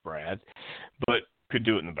much as Brad, but could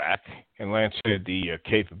do it in the back. And Lance had the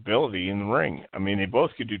capability in the ring. I mean, they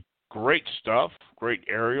both could do great stuff, great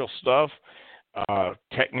aerial stuff,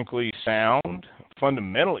 technically sound,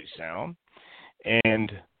 fundamentally sound. And,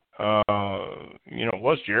 it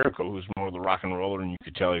was Jericho who was more of the rock and roller, and you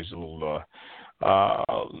could tell he's a little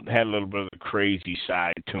had a little bit of the crazy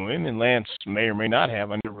side to him, and Lance may or may not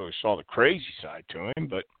have. I never really saw the crazy side to him,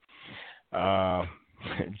 but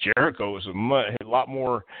Jericho was a lot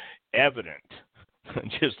more evident.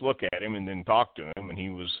 Just look at him and then talk to him, and he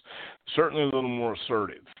was certainly a little more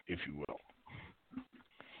assertive, if you will.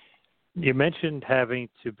 You mentioned having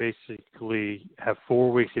to basically have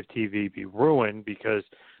 4 weeks of TV be ruined because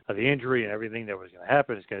of the injury and everything that was going to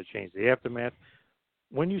happen. It's going to change the aftermath.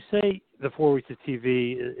 When you say the 4 weeks of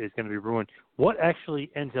TV is going to be ruined, what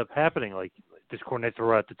actually ends up happening? Like, does Cornette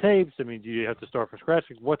throw out the tapes? I mean, do you have to start from scratch?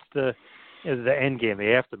 What's the end game,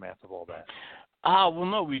 the aftermath of all that? Well,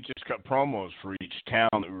 no, we just got promos for each town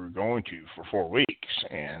that we were going to for 4 weeks,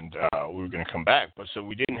 and we were going to come back. But so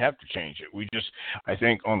we didn't have to change it. We just, I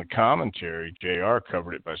think on the commentary, JR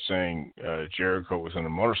covered it by saying Jericho was in a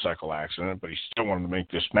motorcycle accident, but he still wanted to make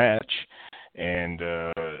this match. And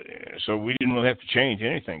so we didn't really have to change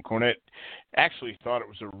anything. Cornette actually thought it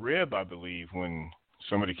was a rib, I believe, when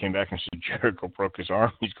somebody came back and said Jericho broke his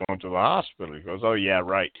arm. He's going to the hospital. He goes, oh, yeah,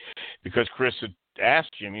 right. Because Chris had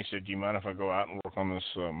asked Jimmy, he said, do you mind if I go out and work on this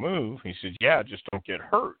move? He said, yeah, just don't get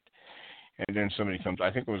hurt. And then somebody comes,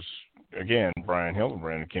 I think it was, again, Brian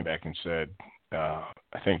Hildebrand, who came back and said,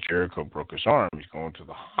 I think Jericho broke his arm. He's going to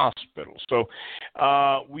the hospital. So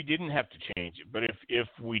we didn't have to change it. But if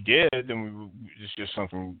we did, then it's just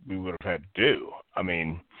something we would have had to do. I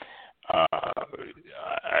mean,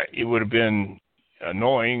 it would have been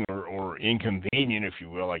annoying or inconvenient, if you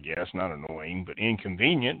will, I guess. Not annoying, but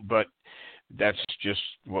inconvenient. But that's just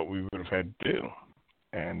what we would have had to do.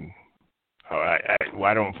 And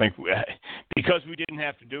I don't think, because we didn't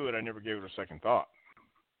have to do it, I never gave it a second thought.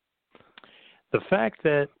 The fact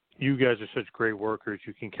that you guys are such great workers,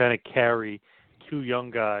 you can kind of carry two young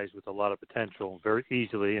guys with a lot of potential very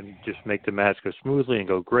easily and just make the match go smoothly and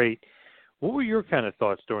go great. What were your kind of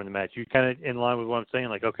thoughts during the match? You kind of in line with what I'm saying,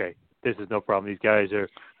 like, okay, this is no problem. These guys are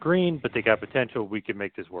green, but they got potential. We can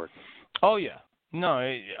make this work. Oh, yeah. No,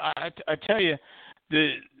 I tell you,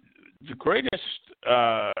 the greatest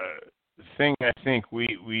thing I think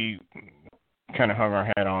we kind of hung our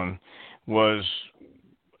hat on was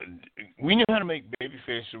we knew how to make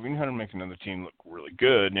babyface, so we knew how to make another team look really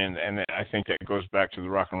good, and I think that goes back to the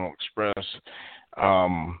Rock and Roll Express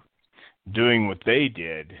doing what they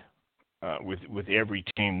did with every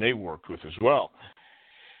team they worked with as well.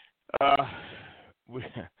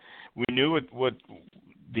 We knew what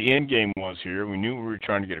the end game was here. We knew what we were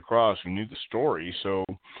trying to get across. We knew the story, so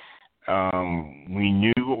we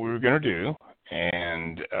knew what we were going to do,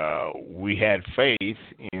 and we had faith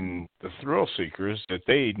in the Thrill Seekers that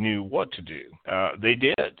they knew what to do. They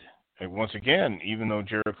did. And once again, even though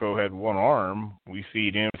Jericho had one arm, we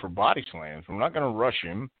feed in for body slams. We're not going to rush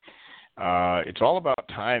him. It's all about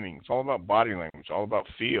timing. It's all about body language. It's all about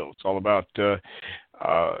feel. It's all about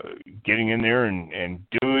getting in there and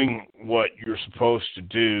doing what you're supposed to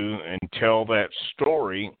do and tell that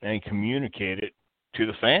story and communicate it to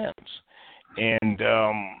the fans.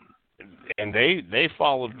 And they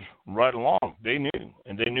followed right along. They knew,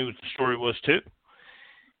 and they knew what the story was too.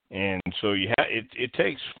 And so it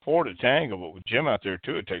takes four to tango, but with Jim out there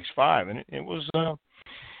too, it takes five. And it was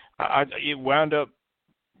it wound up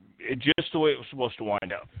just the way it was supposed to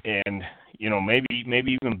wind up. And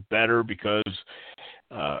maybe even better because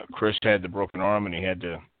Chris had the broken arm and he had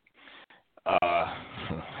to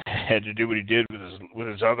do what he did with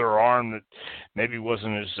his other arm that maybe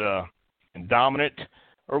wasn't as dominant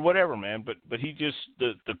or whatever, man. But he just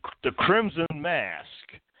the Crimson Mask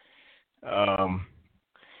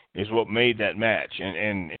is what made that match,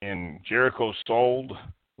 and Jericho sold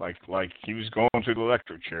like he was going to the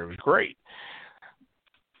electric chair. It was great.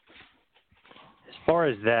 As far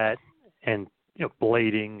as that, and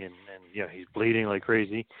blading, and he's bleeding like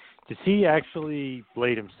crazy. Does he actually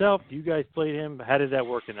blade himself? Do you guys blade him? How did that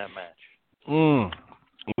work in that match?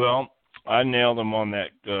 Well, I nailed him on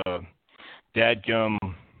that dadgum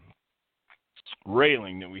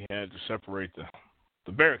railing that we had to separate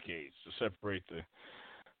the barricades, to separate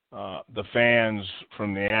the fans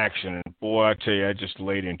from the action. And boy, I tell you, I just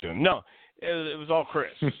laid into him. No, it was all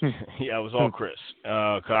Chris. Yeah, it was all Chris.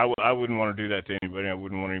 'Cause I wouldn't want to do that to anybody. I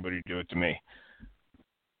wouldn't want anybody to do it to me.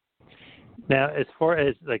 Now, as far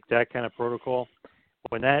as like that kind of protocol,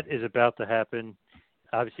 when that is about to happen,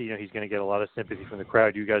 obviously, you know, he's going to get a lot of sympathy from the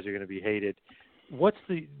crowd. You guys are going to be hated. What's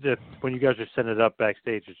the when you guys are setting it up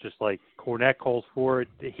backstage? It's just like Cornette calls for it.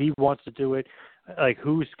 He wants to do it. Like,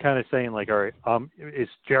 who's kind of saying like, all right, is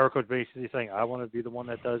Jericho basically saying, I want to be the one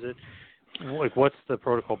that does it? Like, what's the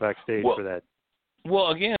protocol backstage for that? Well,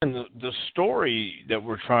 again, the story that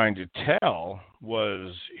we're trying to tell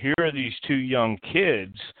was, here are these two young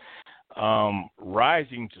kids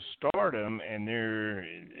rising to stardom, and they're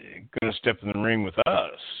going to step in the ring with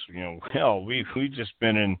us. You know, hell, we've just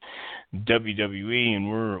been in WWE, and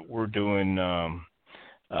we're doing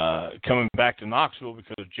coming back to Knoxville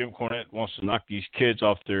because Jim Cornette wants to knock these kids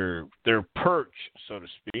off their perch, so to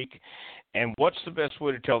speak. And what's the best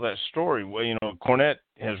way to tell that story? Well, you know, Cornette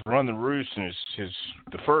has run the roost, and is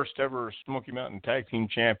the first ever Smoky Mountain Tag Team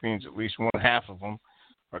Champions. At least one half of them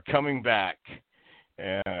are coming back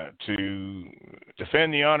to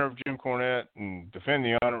defend the honor of Jim Cornette and defend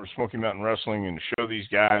the honor of Smoky Mountain Wrestling and to show these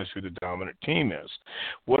guys who the dominant team is.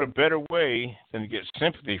 What a better way than to get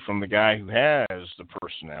sympathy from the guy who has the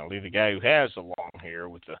personality, the guy who has the long hair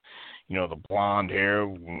with the, you know, the blonde hair,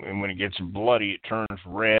 and when it gets bloody, it turns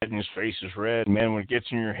red and his face is red. And man, when it gets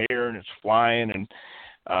in your hair and it's flying, and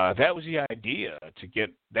that was the idea, to get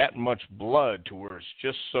that much blood to where it's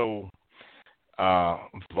just so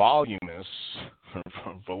voluminous,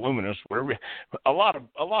 whatever. A lot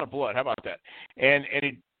of blood. How about that? And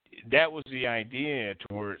that was the idea, to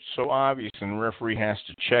where it's so obvious, and the referee has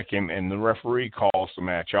to check him, and the referee calls the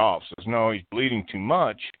match off. Says, no, he's bleeding too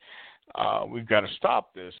much. We've got to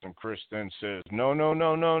stop this. And Chris then says, no,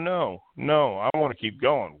 I want to keep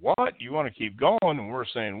going. What? You want to keep going? And we're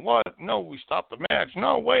saying, what? No, we stopped the match.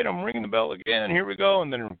 No, wait, I'm ringing the bell again. Here we go.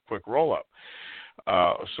 And then a quick roll up.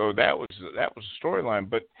 So that was the storyline.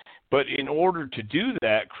 But in order to do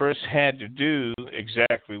that, Chris had to do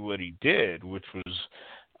exactly what he did, which was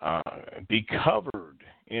be covered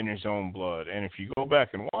in his own blood. And if you go back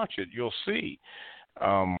and watch it, you'll see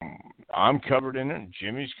I'm covered in it,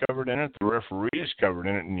 Jimmy's covered in it, the referee is covered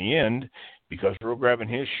in it in the end, because we're grabbing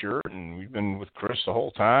his shirt, and we've been with Chris the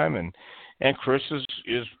whole time, and Chris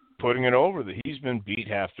is putting it over that he's been beat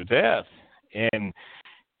half to death. And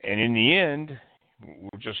in the end,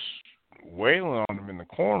 we're just wailing on him in the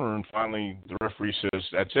corner, and finally the referee says,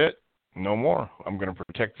 that's it, no more. I'm going to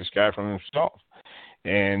protect this guy from himself.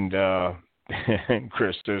 And and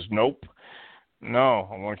Chris says, nope, no,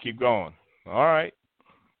 I want to keep going. All right.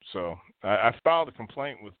 So I filed a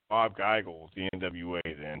complaint with Bob Geigel with the NWA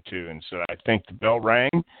then, too, and so I think the bell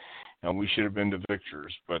rang, and we should have been the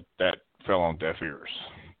victors, but that fell on deaf ears.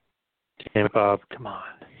 Damn, Bob, come on.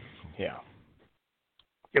 Yeah.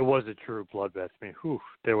 It was a true bloodbath. I mean,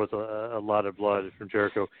 there was a lot of blood from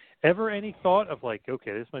Jericho. Ever any thought of like,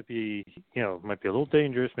 okay, this might be a little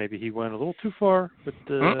dangerous. Maybe he went a little too far. But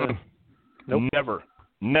nope. Never.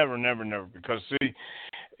 Because see,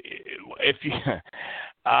 if you,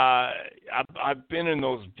 I've been in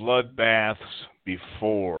those bloodbaths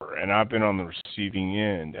before, and I've been on the receiving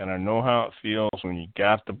end, and I know how it feels when you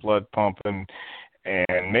got the blood pumping.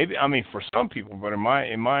 And maybe, I mean, for some people, but in my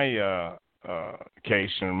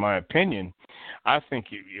case, and in my opinion, I think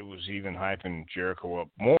it was even hyping Jericho up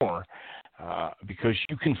more, because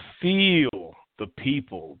you can feel the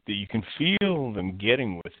people, that you can feel them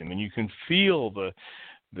getting with him, and you can feel the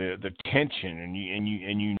tension, and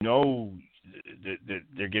you know that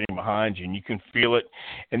they're getting behind you, and you can feel it,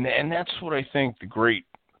 and that's what I think the great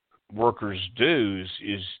workers do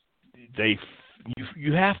is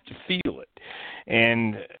you have to feel it,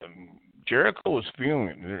 and Jericho was feeling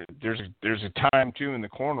it. There's a time too in the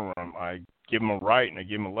corner where I give him a right and I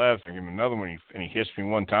give him a left and I give him another one, and he hits me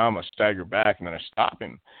one time. I stagger back and then I stop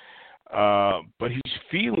him. But he's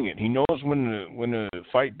feeling it. He knows when to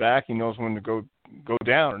fight back. He knows when to go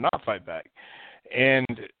down or not fight back. And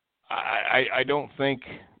I don't think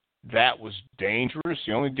that was dangerous.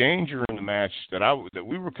 The only danger in the match that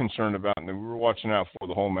we were concerned about and that we were watching out for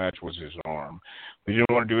the whole match was his arm. We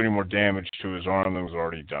didn't want to do any more damage to his arm than was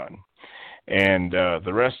already done. And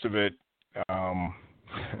the rest of it,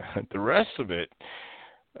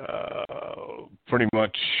 pretty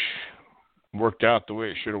much worked out the way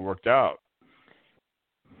it should have worked out.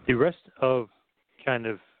 The rest of kind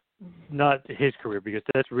of not his career, because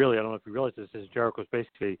that's really, I don't know if you realize this, is Jericho's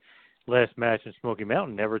basically last match in Smoky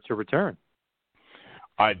Mountain, never to return.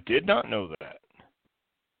 I did not know that.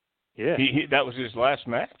 Yeah. That was his last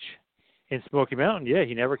match? In Smoky Mountain, yeah,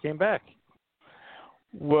 he never came back.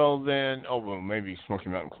 Well, then, maybe Smoky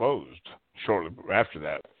Mountain closed shortly after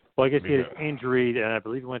that. Well, I guess he had injured, and I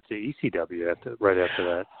believe he went to ECW right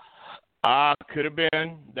after that. Could have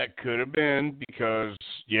been. That could have been because,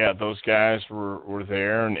 yeah, those guys were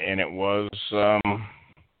there, and it was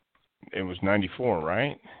 94,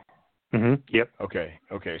 right? Mm-hmm. Yep. Okay.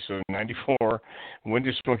 So 94. When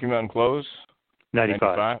did Smoky Mountain close?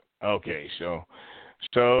 95. Okay, so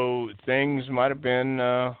things might have been,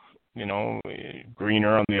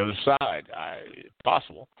 greener on the other side.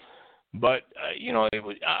 Possible. But,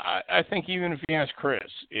 I think even if you ask Chris,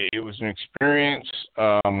 it was an experience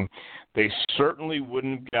they certainly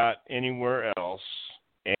wouldn't have got anywhere else.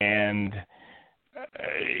 And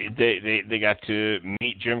they got to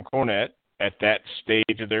meet Jim Cornette at that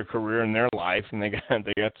stage of their career in their life, and they got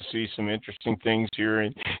to see some interesting things here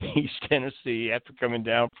in East Tennessee after coming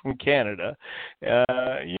down from Canada.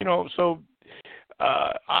 So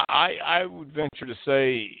I would venture to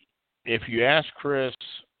say, if you ask Chris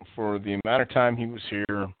for the amount of time he was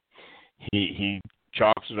here, he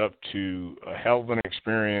chalks it up to a hell of an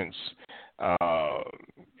experience,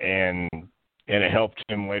 and it helped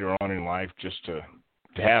him later on in life just to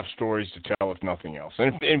have stories to tell, if nothing else.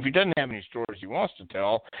 And if he doesn't have any stories he wants to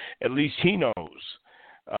tell, at least he knows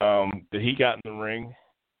that he got in the ring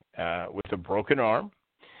with a broken arm,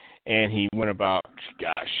 and he went about,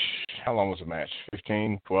 how long was the match?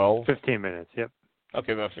 15, 12? 15 minutes, yep.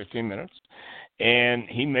 Okay, about 15 minutes. And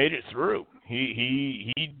he made it through.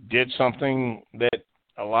 He did something that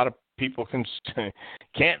a lot of people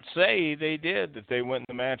can't say they did, that they went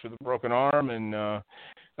in the match with a broken arm and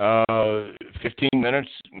 15 minutes,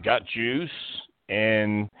 got juice,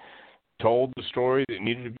 and told the story that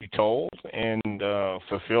needed to be told, and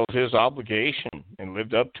fulfilled his obligation and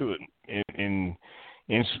lived up to it in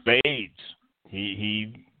spades.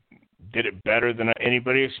 He did it better than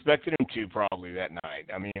anybody expected him to, probably, that night.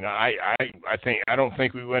 I mean, I don't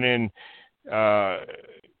think we went in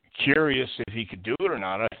curious if he could do it or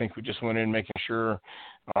not. I think we just went in making sure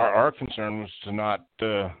our concern was to not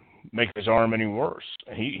make his arm any worse.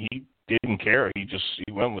 He didn't care. He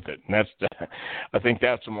went with it, and I think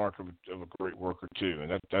that's a mark of a great worker too,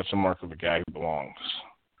 and that's a mark of a guy who belongs.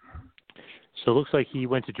 So it looks like he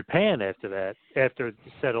went to Japan after that, after it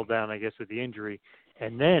settled down, I guess, with the injury,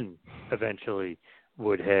 and then eventually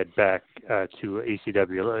would head back to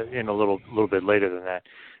ECW in a little bit later than that,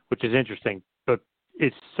 which is interesting. But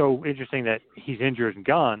it's so interesting that he's injured and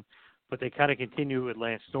gone, but they kind of continue with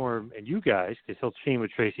Lance Storm and you guys, because he'll team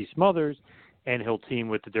with Tracy Smothers and he'll team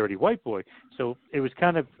with the Dirty White Boy. So it was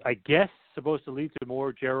kind of, I guess, supposed to lead to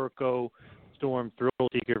more Jericho, Storm, Thrill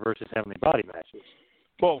Seeker versus Heavenly Body matches.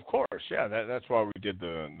 Well, of course, yeah. That's why we did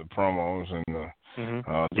the promos and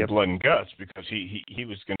the blood and guts, because he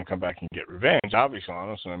was going to come back and get revenge, obviously,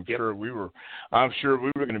 on us, and I'm sure we were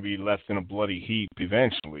going to be left in a bloody heap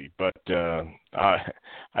eventually. But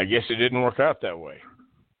I guess it didn't work out that way.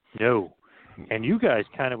 No, and you guys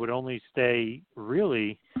kind of would only stay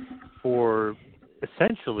really for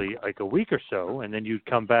essentially like a week or so, and then you'd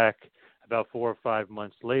come back about 4 or 5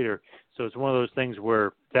 months later. So it's one of those things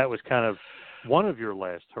where that was kind of one of your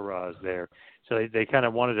last hurrahs there. So they kind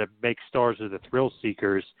of wanted to make stars of the Thrill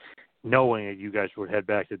Seekers, knowing that you guys would head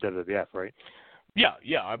back to WWF, right? Yeah,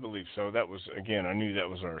 I believe so. That was, again, I knew that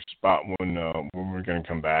was our spot when we were going to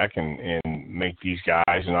come back and make these guys,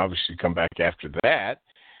 and obviously come back after that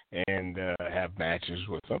and have matches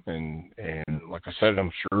with them. And like I said,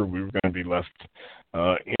 I'm sure we were going to be left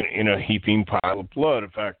in a heaping pile of blood.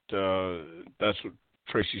 In fact, that's what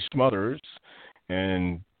Tracy Smothers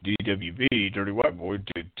and DWB, Dirty White Boy,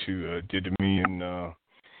 did to me in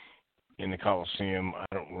the Coliseum. I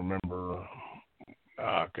don't remember,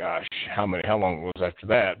 how long it was after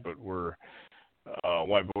that, but where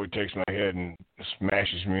White Boy takes my head and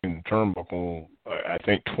smashes me in the turnbuckle, I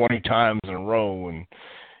think 20 times in a row,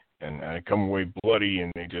 and I come away bloody,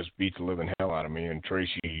 and they just beat the living hell out of me. And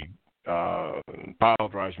Tracy pile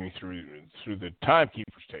drives me through the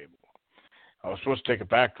timekeeper's table. I was supposed to take a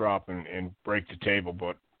backdrop and break the table,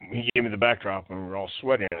 but he gave me the backdrop, and we were all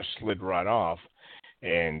sweating, and it slid right off.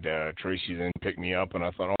 And Tracy then picked me up, and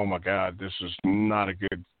I thought, oh, my God, this is not a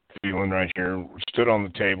good feeling right here. We stood on the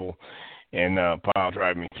table and pile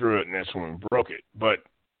drive me through it, and that's when we broke it. But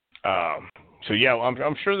so yeah,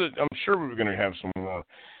 I'm sure we were going to have some more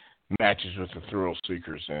matches with the Thrill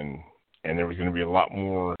Seekers, and there was going to be a lot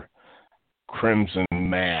more Crimson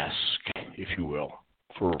Mask, if you will.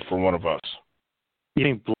 for one of us. You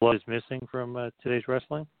think blood is missing from today's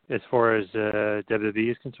wrestling as far as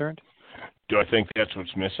WWE is concerned? Do I think that's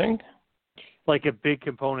what's missing? Like a big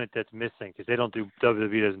component that's missing because WWE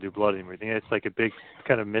doesn't do blood anymore. You think it's like a big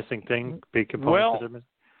kind of missing thing, big component that they're missing?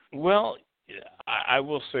 Well, I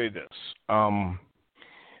will say this. I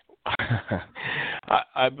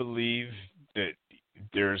believe that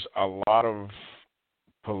there's a lot of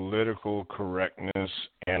political correctness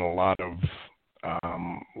and a lot of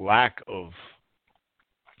lack of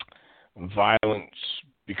violence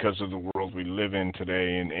because of the world we live in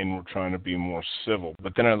today, and we're trying to be more civil.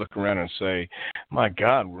 But then I look around and say, my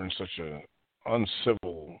God, we're in such an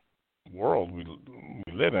uncivil world we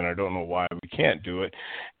live in. I don't know why we can't do it.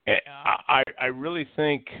 I really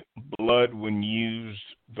think blood, when used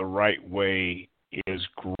the right way, is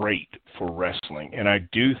great for wrestling. And I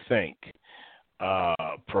do think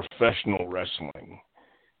professional wrestling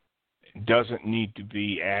doesn't need to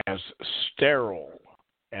be as sterile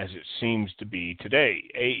as it seems to be today.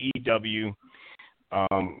 AEW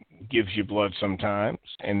gives you blood sometimes,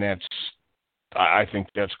 and I think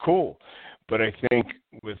that's cool. But I think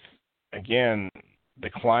with, again, the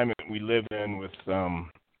climate we live in with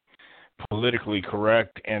politically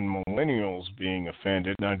correct and millennials being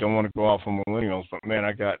offended, and I don't want to go off on millennials, but man,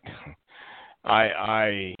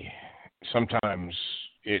 I sometimes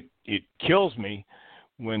it kills me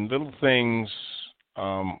when little things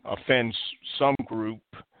offend some group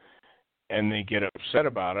and they get upset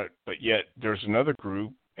about it, but yet there's another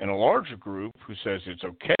group and a larger group who says it's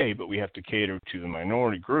okay, but we have to cater to the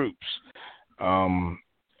minority groups,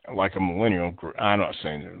 like a millennial group. I'm not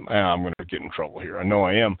saying that I'm going to get in trouble here. I know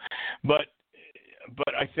I am, but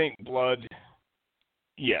I think blood,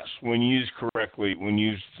 yes, when used correctly, when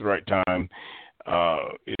used at the right time,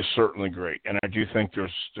 is certainly great. And I do think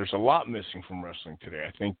there's a lot missing from wrestling today.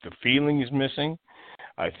 I think the feeling is missing.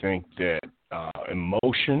 I think that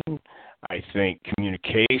emotion. I think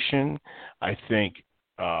communication. I think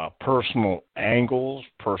personal angles,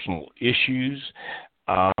 personal issues.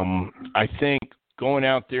 I think going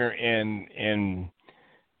out there and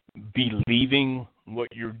believing what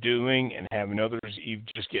you're doing and having others you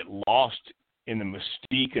just get lost in the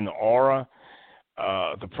mystique and the aura.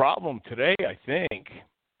 The problem today, I think,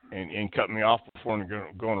 and cut me off before I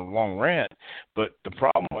go on a long rant, but the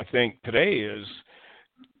problem I think today is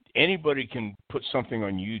anybody can put something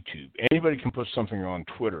on YouTube. Anybody can put something on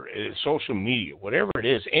Twitter, social media, whatever it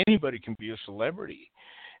is. Anybody can be a celebrity.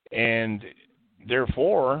 And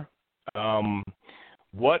therefore,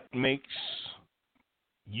 what makes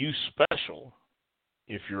you special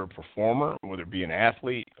if you're a performer, whether it be an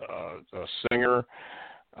athlete, a singer,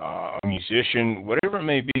 a musician, whatever it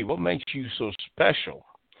may be, what makes you so special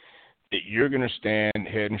that you're going to stand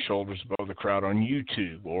head and shoulders above the crowd on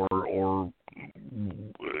YouTube or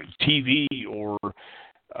TV or,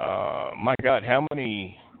 my God, how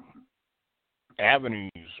many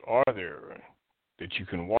avenues are there that you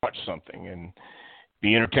can watch something and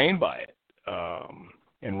be entertained by it?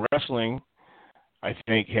 And wrestling, I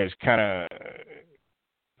think, has kind of,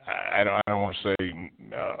 I don't want to say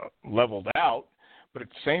leveled out, but at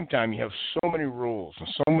the same time, you have so many rules and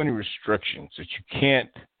so many restrictions that you can't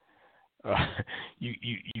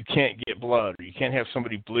you can't get blood, or you can't have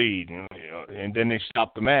somebody bleed, and then they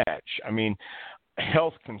stop the match. I mean,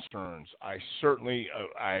 health concerns. I certainly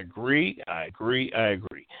I agree.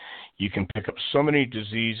 You can pick up so many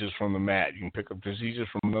diseases from the mat. You can pick up diseases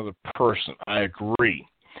from another person. I agree.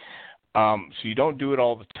 So you don't do it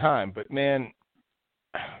all the time, but man,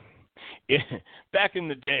 back in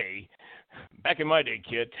my day,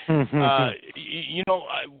 kid,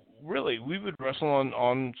 really, we would wrestle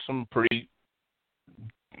on some pretty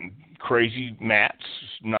crazy mats,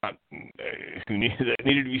 that needed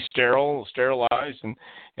to be sterilized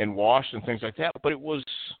and washed and things like that. But it was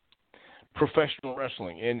professional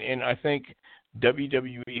wrestling, and I think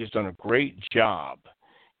WWE has done a great job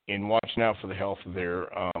in watching out for the health of their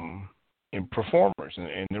performers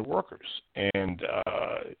and their workers, and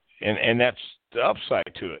that's the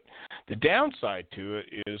upside to it. The downside to it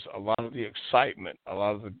is a lot of the excitement, a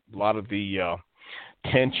lot of the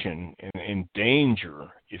tension and danger,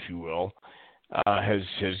 if you will, has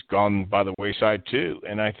gone by the wayside too.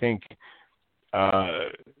 And I think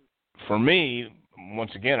for me,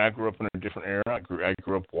 once again, I grew up in a different era. I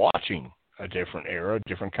grew up watching a different era,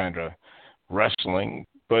 different kind of wrestling,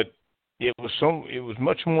 but it was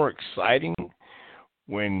much more exciting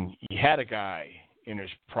when you had a guy in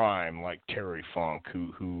his prime like Terry Funk,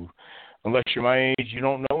 who unless you're my age, you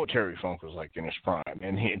don't know what Terry Funk was like in his prime.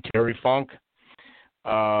 And Terry Funk,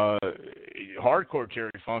 hardcore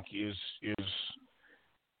Terry Funk is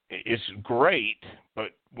it's great,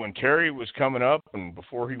 but when Terry was coming up and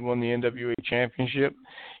before he won the NWA championship,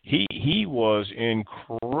 he was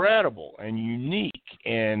incredible and unique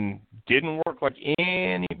and didn't work like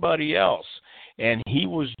anybody else. And he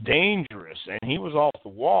was dangerous and he was off the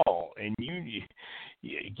wall. And you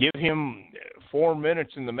give him 4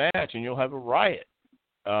 minutes in the match and you'll have a riot.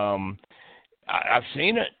 I've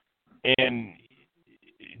seen it, and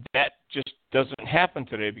that just doesn't happen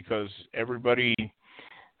today because everybody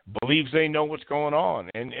believes they know what's going on,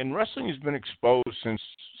 and wrestling has been exposed since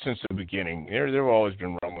the beginning. There have always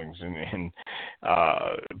been rumblings,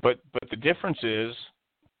 but the difference is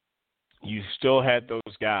you still had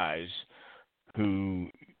those guys who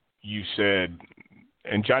you said,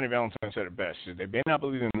 and Johnny Valentine said it best: they may not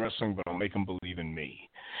believe in wrestling, but I'll make them believe in me.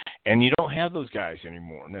 And you don't have those guys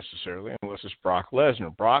anymore necessarily, unless it's Brock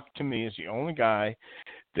Lesnar. Brock, to me, is the only guy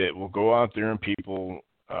that will go out there and people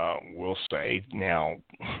will say, now,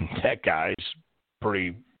 that guy's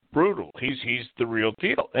pretty brutal. He's the real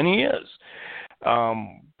deal, and he is.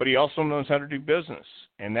 But he also knows how to do business,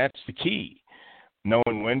 and that's the key,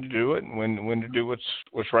 knowing when to do it and when to do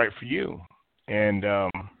what's right for you. And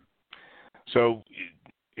so,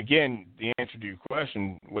 again, the answer to your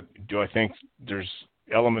question, what do I think there's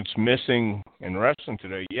elements missing in wrestling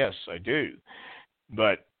today? Yes, I do.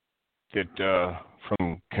 But that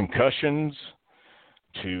from concussions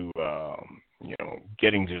to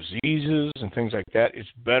getting diseases and things like that, it's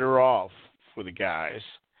better off for the guys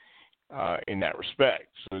in that respect.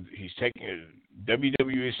 So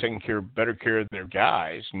WWE is taking better care of their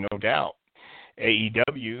guys, no doubt.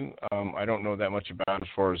 AEW, I don't know that much about as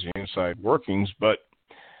far as the inside workings, but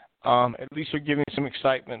at least they're giving some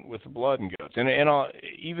excitement with the blood and guts. And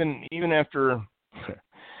even after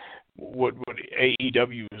what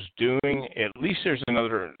AEW is doing, at least there's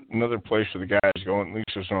another place for the guys going. At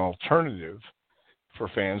least there's an alternative for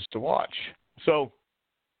fans to watch. So,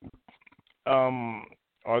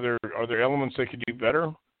 are there elements they could do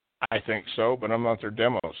better? I think so, but I'm not their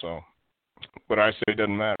demo, so what I say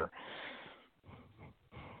doesn't matter.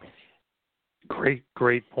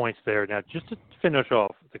 Great points there. Now, just to finish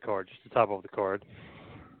off the card, just to top off the card,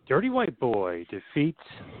 Dirty White Boy defeats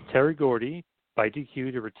Terry Gordy by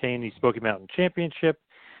DQ to retain the Smoky Mountain Championship.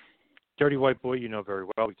 Dirty White Boy, you know very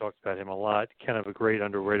well. We talked about him a lot. Kind of a great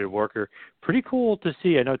underrated worker. Pretty cool to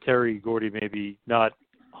see. I know Terry Gordy maybe not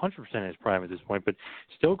 100% in his prime at this point, but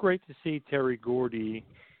still great to see Terry Gordy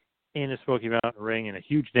in a Smoky Mountain ring and a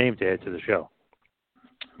huge name to add to the show.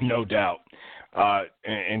 No doubt.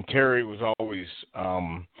 And Terry was always,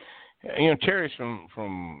 Terry's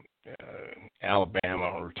from Alabama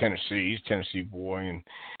or Tennessee. He's a Tennessee boy,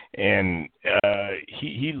 and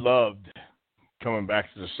he loved coming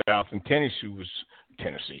back to the South. And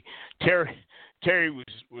Tennessee. Terry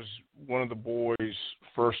was one of the boys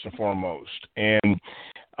first and foremost, and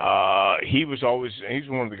he's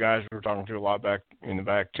one of the guys we were talking to a lot back in the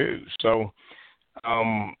back too. So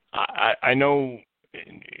I know.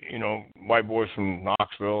 White boys from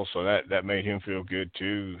Knoxville, so that made him feel good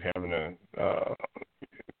too, having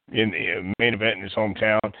in the main event in his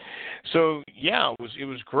hometown. So yeah, it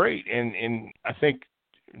was great, and I think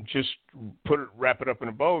just wrap it up in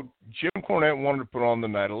a bow. Jim Cornette wanted to put on the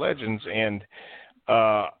Night of Legends, and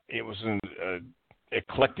it was an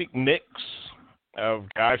eclectic mix of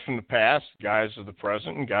guys from the past, guys of the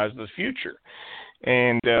present, and guys of the future.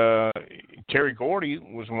 And Terry Gordy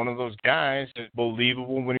was one of those guys that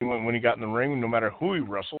believable when he got in the ring, no matter who he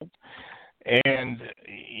wrestled. And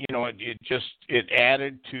it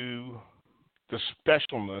added to the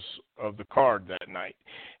specialness of the card that night,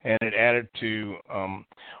 and it added to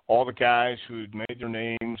all the guys who had made their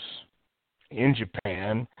names in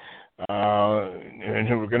Japan and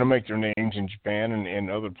who were going to make their names in Japan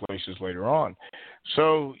and other places later on.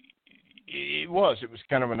 So. It was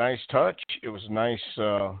kind of a nice touch. It was a nice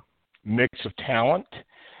mix of talent.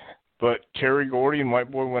 But Terry Gordy and White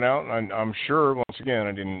Boy went out, and I'm sure, once again,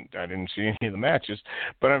 I didn't see any of the matches,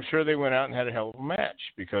 but I'm sure they went out and had a hell of a match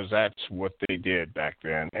because that's what they did back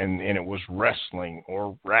then. And it was wrestling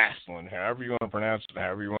or wrestling, however you want to pronounce it,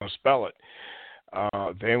 however you want to spell it.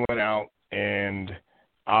 They went out and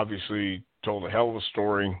obviously told a hell of a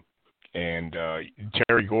story. And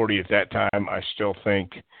Terry Gordy at that time, I still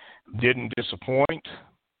think, didn't disappoint,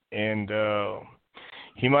 and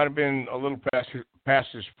he might have been a little past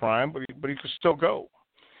his prime, but he could still go.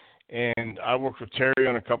 And I worked with Terry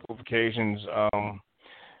on a couple of occasions.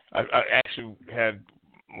 I actually had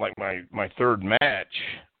like my third match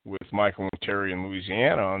with Michael and Terry in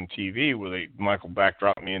Louisiana on TV, where Michael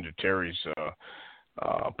backdropped me into Terry's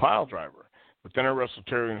pile driver. But then I wrestled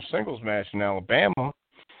Terry in a singles match in Alabama.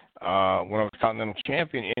 when I was Continental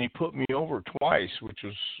Champion, and he put me over twice, which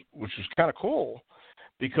was kind of cool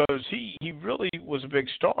because he really was a big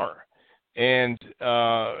star, and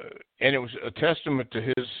it was a testament to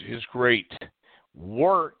his great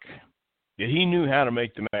work that he knew how to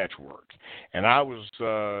make the match work, and I was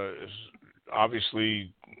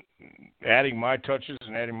obviously adding my touches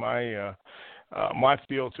and adding my my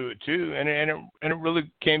feel to it too, and it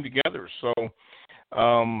really came together. So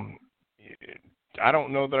I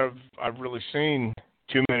don't know that I've really seen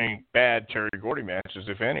too many bad Terry Gordy matches,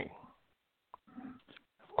 if any.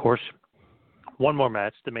 Of course, one more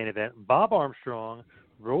match, the main event. Bob Armstrong,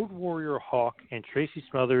 Road Warrior Hawk, and Tracy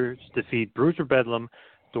Smothers defeat Bruiser Bedlam,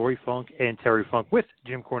 Dory Funk, and Terry Funk with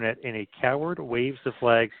Jim Cornette in a Coward Waves the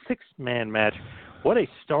Flag 6-man match. What a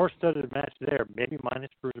star-studded match there, maybe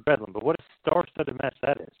minus Bruiser Bedlam, but what a star-studded match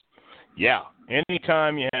that is. Yeah,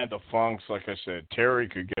 anytime you had the Funks, like I said, Terry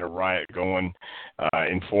could get a riot going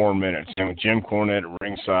in 4 minutes. And with Jim Cornette at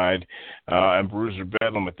ringside and Bruiser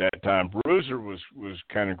Bedlam at that time, Bruiser was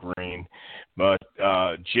kind of green, but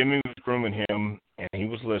Jimmy was grooming him, and he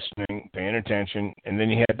was listening, paying attention, and then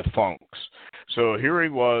he had the Funks. So here he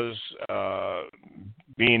was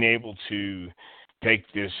being able to take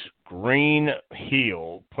this green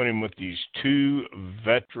heel, put him with these two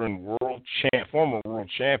veteran former world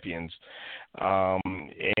champions,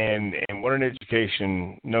 and what an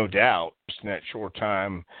education, no doubt, just in that short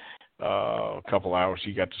time, a couple hours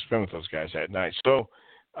he got to spend with those guys that night. So,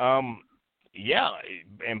 yeah,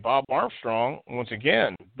 and Bob Armstrong, once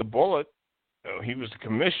again, the Bullet, he was the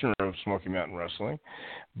commissioner of Smoky Mountain Wrestling,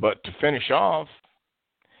 but to finish off,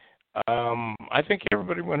 I think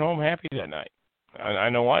everybody went home happy that night. I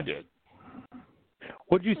know I did.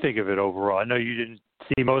 What did you think of it overall? I know you didn't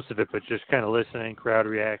see most of it, but just kind of listening, crowd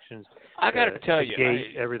reactions. I got to tell you,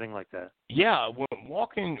 everything like that. Yeah,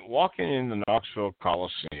 walking in the Knoxville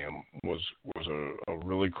Coliseum was a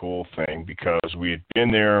really cool thing because we had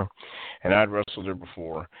been there, and I'd wrestled there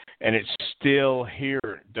before, and it's still here.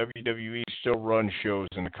 WWE still runs shows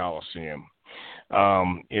in the Coliseum.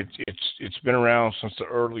 It's been around since the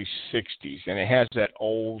early '60s, and it has that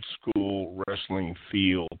old school wrestling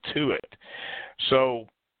feel to it. So,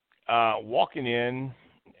 walking in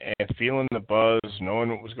and feeling the buzz, knowing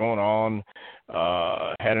what was going on,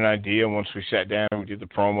 had an idea once we sat down and we did the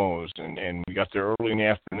promos, and we got there early in the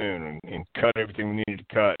afternoon and cut everything we needed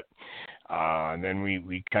to cut. And then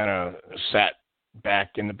we kind of sat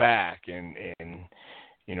back in the back, and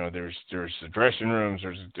you know, there's the dressing rooms.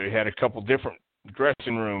 They had a couple different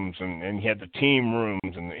dressing rooms, and you had the team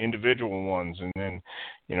rooms and the individual ones, and then,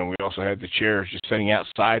 you know, we also had the chairs just sitting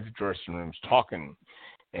outside the dressing rooms talking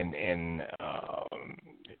and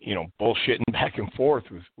you know, bullshitting back and forth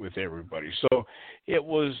with everybody. So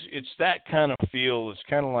it's that kind of feel. It's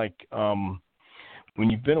kind of like when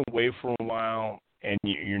you've been away for a while and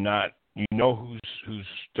you're not, you know, who's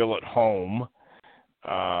still at home,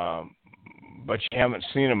 but you haven't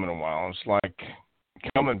seen them in a while. It's like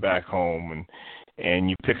coming back home, and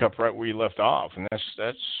you pick up right where you left off, and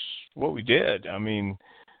that's what we did. I mean,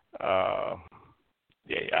 I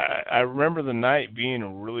remember the night being a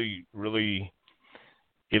really, really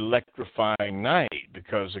electrifying night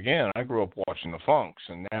because, again, I grew up watching the Funks,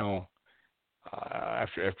 and now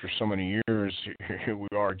after so many years, here we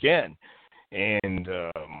are again, and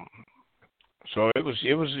so it was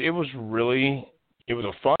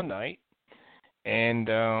a fun night, and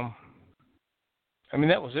I mean,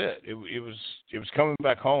 that was it. It was coming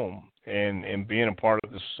back home and being a part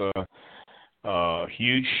of this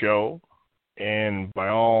huge show, and by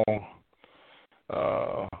all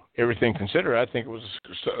everything considered, I think it was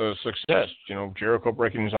a success. You know, Jericho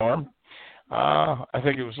breaking his arm. I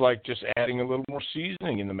think it was like just adding a little more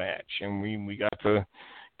seasoning in the match, and we got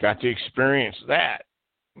to experience that,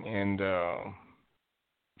 and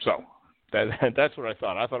so that's what I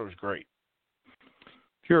thought. I thought it was great.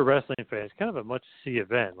 If you're a wrestling fan, it's kind of a must-see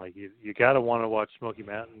event. Like you got to want to watch Smoky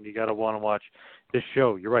Mountain. You got to want to watch this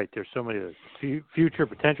show. You're right. There's so many future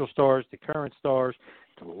potential stars, the current stars,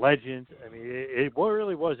 the legends. I mean, it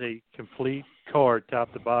really was a complete card,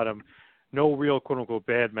 top to bottom. No real quote-unquote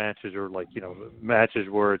bad matches or like, you know, matches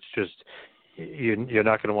where it's just you're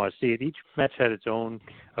not going to want to see it. Each match had its own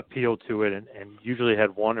appeal to it, and usually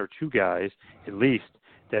had one or two guys at least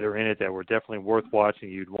that are in it that were definitely worth watching,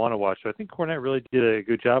 you'd want to watch. So I think Cornette really did a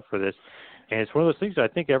good job for this. And it's one of those things I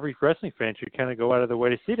think every wrestling fan should kind of go out of their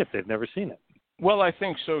way to see it if they've never seen it. Well, I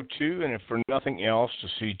think so, too. And if for nothing else, to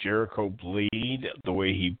see Jericho bleed the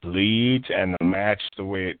way he bleeds and the match the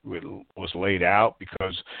way it was laid out,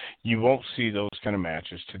 because you won't see those kind of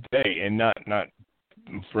matches today. And not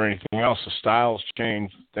for anything else. The styles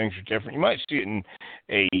change, things are different. You might see it in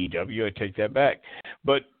AEW. I take that back,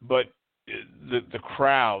 but the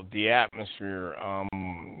crowd, the atmosphere,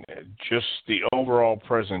 just the overall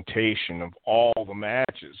presentation of all the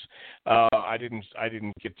matches. I didn't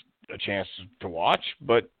get a chance to watch,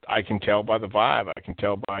 but I can tell by the vibe. I can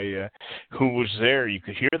tell by who was there. You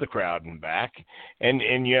could hear the crowd in the back.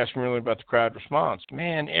 And you asked me earlier about the crowd response.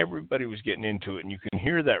 Man, everybody was getting into it, and you can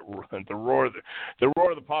hear that the roar of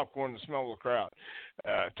the popcorn, the smell of the crowd,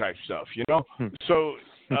 type stuff. You know. So.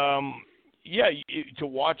 To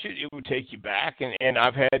watch it, it would take you back, and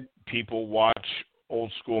I've had people watch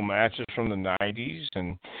old school matches from the 90s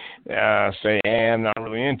and say, I'm not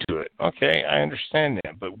really into it. Okay, I understand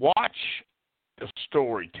that, but watch the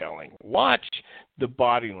storytelling, watch the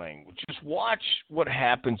body language, just watch what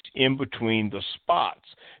happens in between the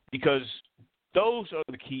spots, because those are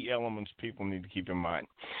the key elements people need to keep in mind.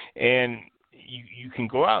 And you can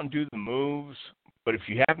go out and do the moves, but if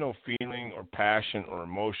you have no feeling or passion or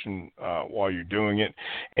emotion while you're doing it,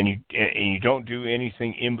 and you don't do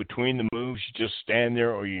anything in between the moves, you just stand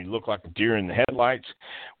there or you look like a deer in the headlights,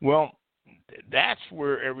 well, that's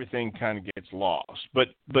where everything kind of gets lost. But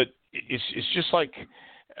it's just like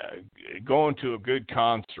going to a good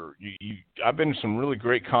concert. I've been to some really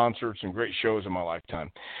great concerts and great shows in my lifetime,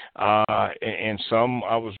 and some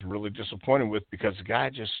I was really disappointed with because the guy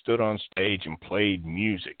just stood on stage and played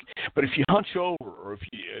music. But if you hunch over, or if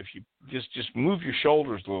you just move your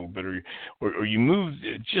shoulders a little bit, or you move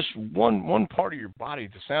just one part of your body,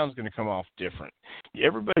 the sound's going to come off different.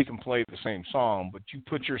 Everybody can play the same song, but you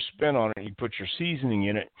put your spin on it, you put your seasoning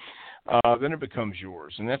in it. Then it becomes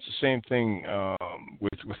yours, and that's the same thing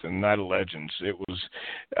with the Night of Legends. It was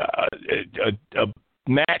a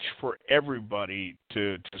match for everybody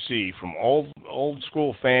to see, from old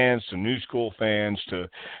school fans to new school fans to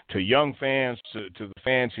young fans to the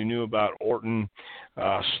fans who knew about Orton,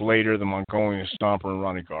 Slater, the Mongolian Stomper, and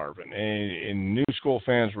Ronnie Garvin. And new school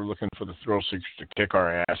fans were looking for the Thrill Seekers to kick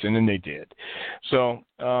our ass, and then they did. So.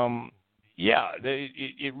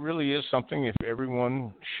 It really is something. If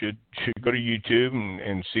everyone should go to YouTube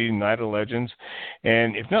and see Night of Legends,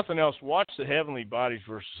 and if nothing else, watch the Heavenly Bodies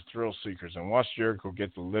versus Thrill Seekers, and watch Jericho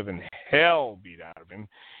get the living hell beat out of him,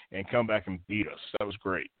 and come back and beat us. That was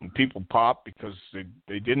great. And people popped because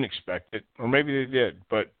they didn't expect it, or maybe they did,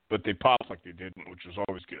 but they popped like they didn't, which was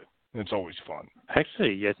always good. And it's always fun.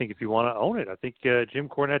 Actually, I think if you want to own it, I think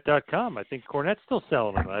JimCornette.com. I think Cornette's still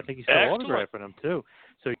selling them. I think he's still autographing them too.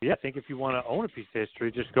 So I think if you want to own a piece of history,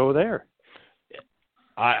 just go there.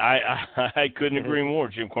 I couldn't agree more.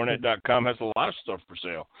 JimCornette.com has a lot of stuff for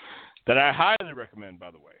sale that I highly recommend,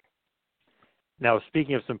 by the way. Now,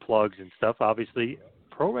 speaking of some plugs and stuff, obviously,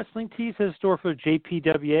 Pro Wrestling Tees has a store for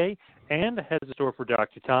JPWA and has a store for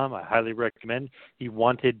Dr. Tom. I highly recommend the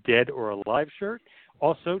Wanted Dead or Alive shirt.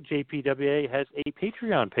 Also, JPWA has a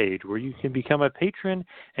Patreon page where you can become a patron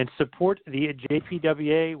and support the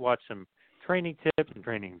JPWA, watch some training tips and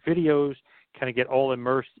training videos, kind of get all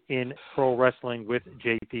immersed in pro wrestling with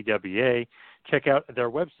JPWA. Check out their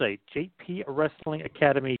website,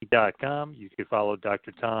 jpwrestlingacademy.com. You can follow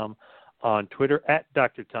Dr. Tom on Twitter at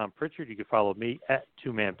Dr. Tom Pritchard. You can follow me at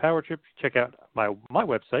Two Man Power Trip. Check out my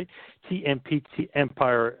website,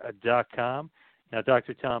 tmptempire.com. Now,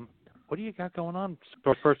 Dr. Tom, what do you got going on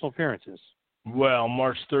for personal appearances? Well,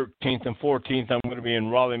 March 13th and 14th, I'm going to be in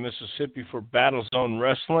Raleigh, Mississippi for Battle Zone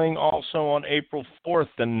Wrestling. Also on April 4th,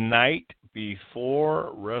 the night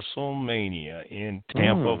before WrestleMania in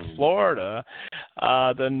Tampa, Florida,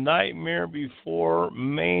 the Nightmare Before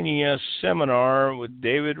Mania seminar with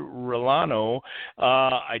David Rolano.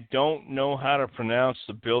 I don't know how to pronounce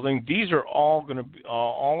the building. These are all going to be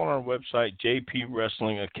all on our website,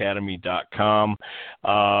 jpwrestlingacademy.com.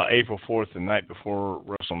 April 4th, the night before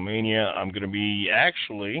WrestleMania. I'm going to be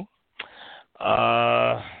actually,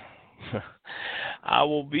 I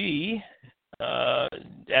will be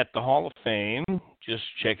at the Hall of Fame, just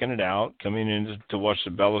checking it out, coming in to watch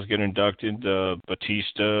the Bellas get inducted,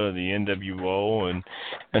 Batista, the NWO,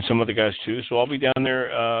 and some other guys too. So I'll be down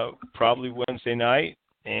there probably Wednesday night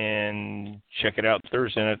and check it out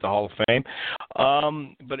Thursday night at the Hall of Fame.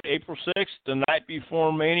 But April 6th, the night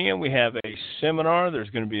before Mania, we have a seminar.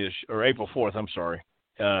 There's going to be or April 4th, I'm sorry.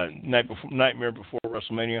 Nightmare Before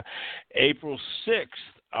WrestleMania. April 6th,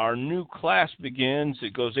 our new class begins.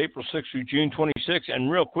 It goes April 6th through June 26th.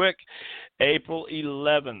 And real quick, April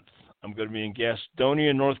 11th, I'm going to be in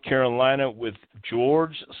Gastonia, North Carolina with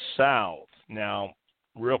George South. Now,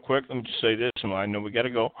 real quick, let me just say this, and I know we got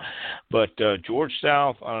to go, but George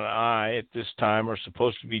South and I at this time are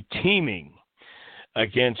supposed to be teaming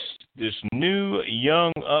against this new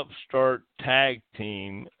young upstart tag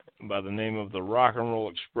team by the name of the Rock and Roll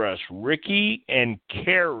Express, Ricky and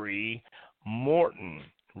Kerry Morton,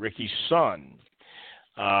 Ricky's son.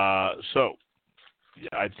 So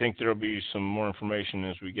I think there'll be some more information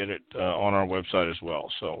as we get it on our website as well.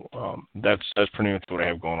 So that's pretty much what I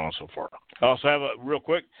have going on so far. I also have real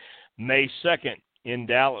quick, May 2nd in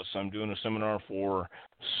Dallas, I'm doing a seminar for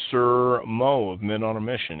Sir Mo of Men on a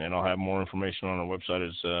Mission, and I'll have more information on our website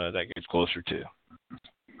as that gets closer to.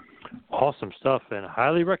 Awesome stuff, and I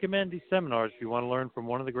highly recommend these seminars. If you want to learn from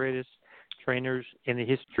one of the greatest trainers in the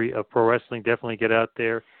history of pro wrestling, definitely get out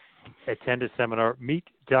there, attend a seminar, meet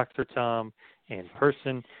Dr. Tom in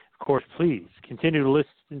person. Of course, please continue to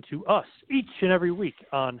listen to us each and every week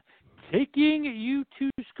on Taking You to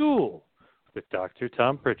School with Dr.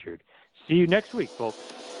 Tom Pritchard. See you next week, folks.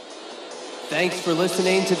 Thanks for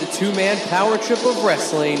listening to the two-man power trip of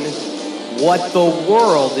wrestling. What the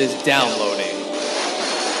world is downloading.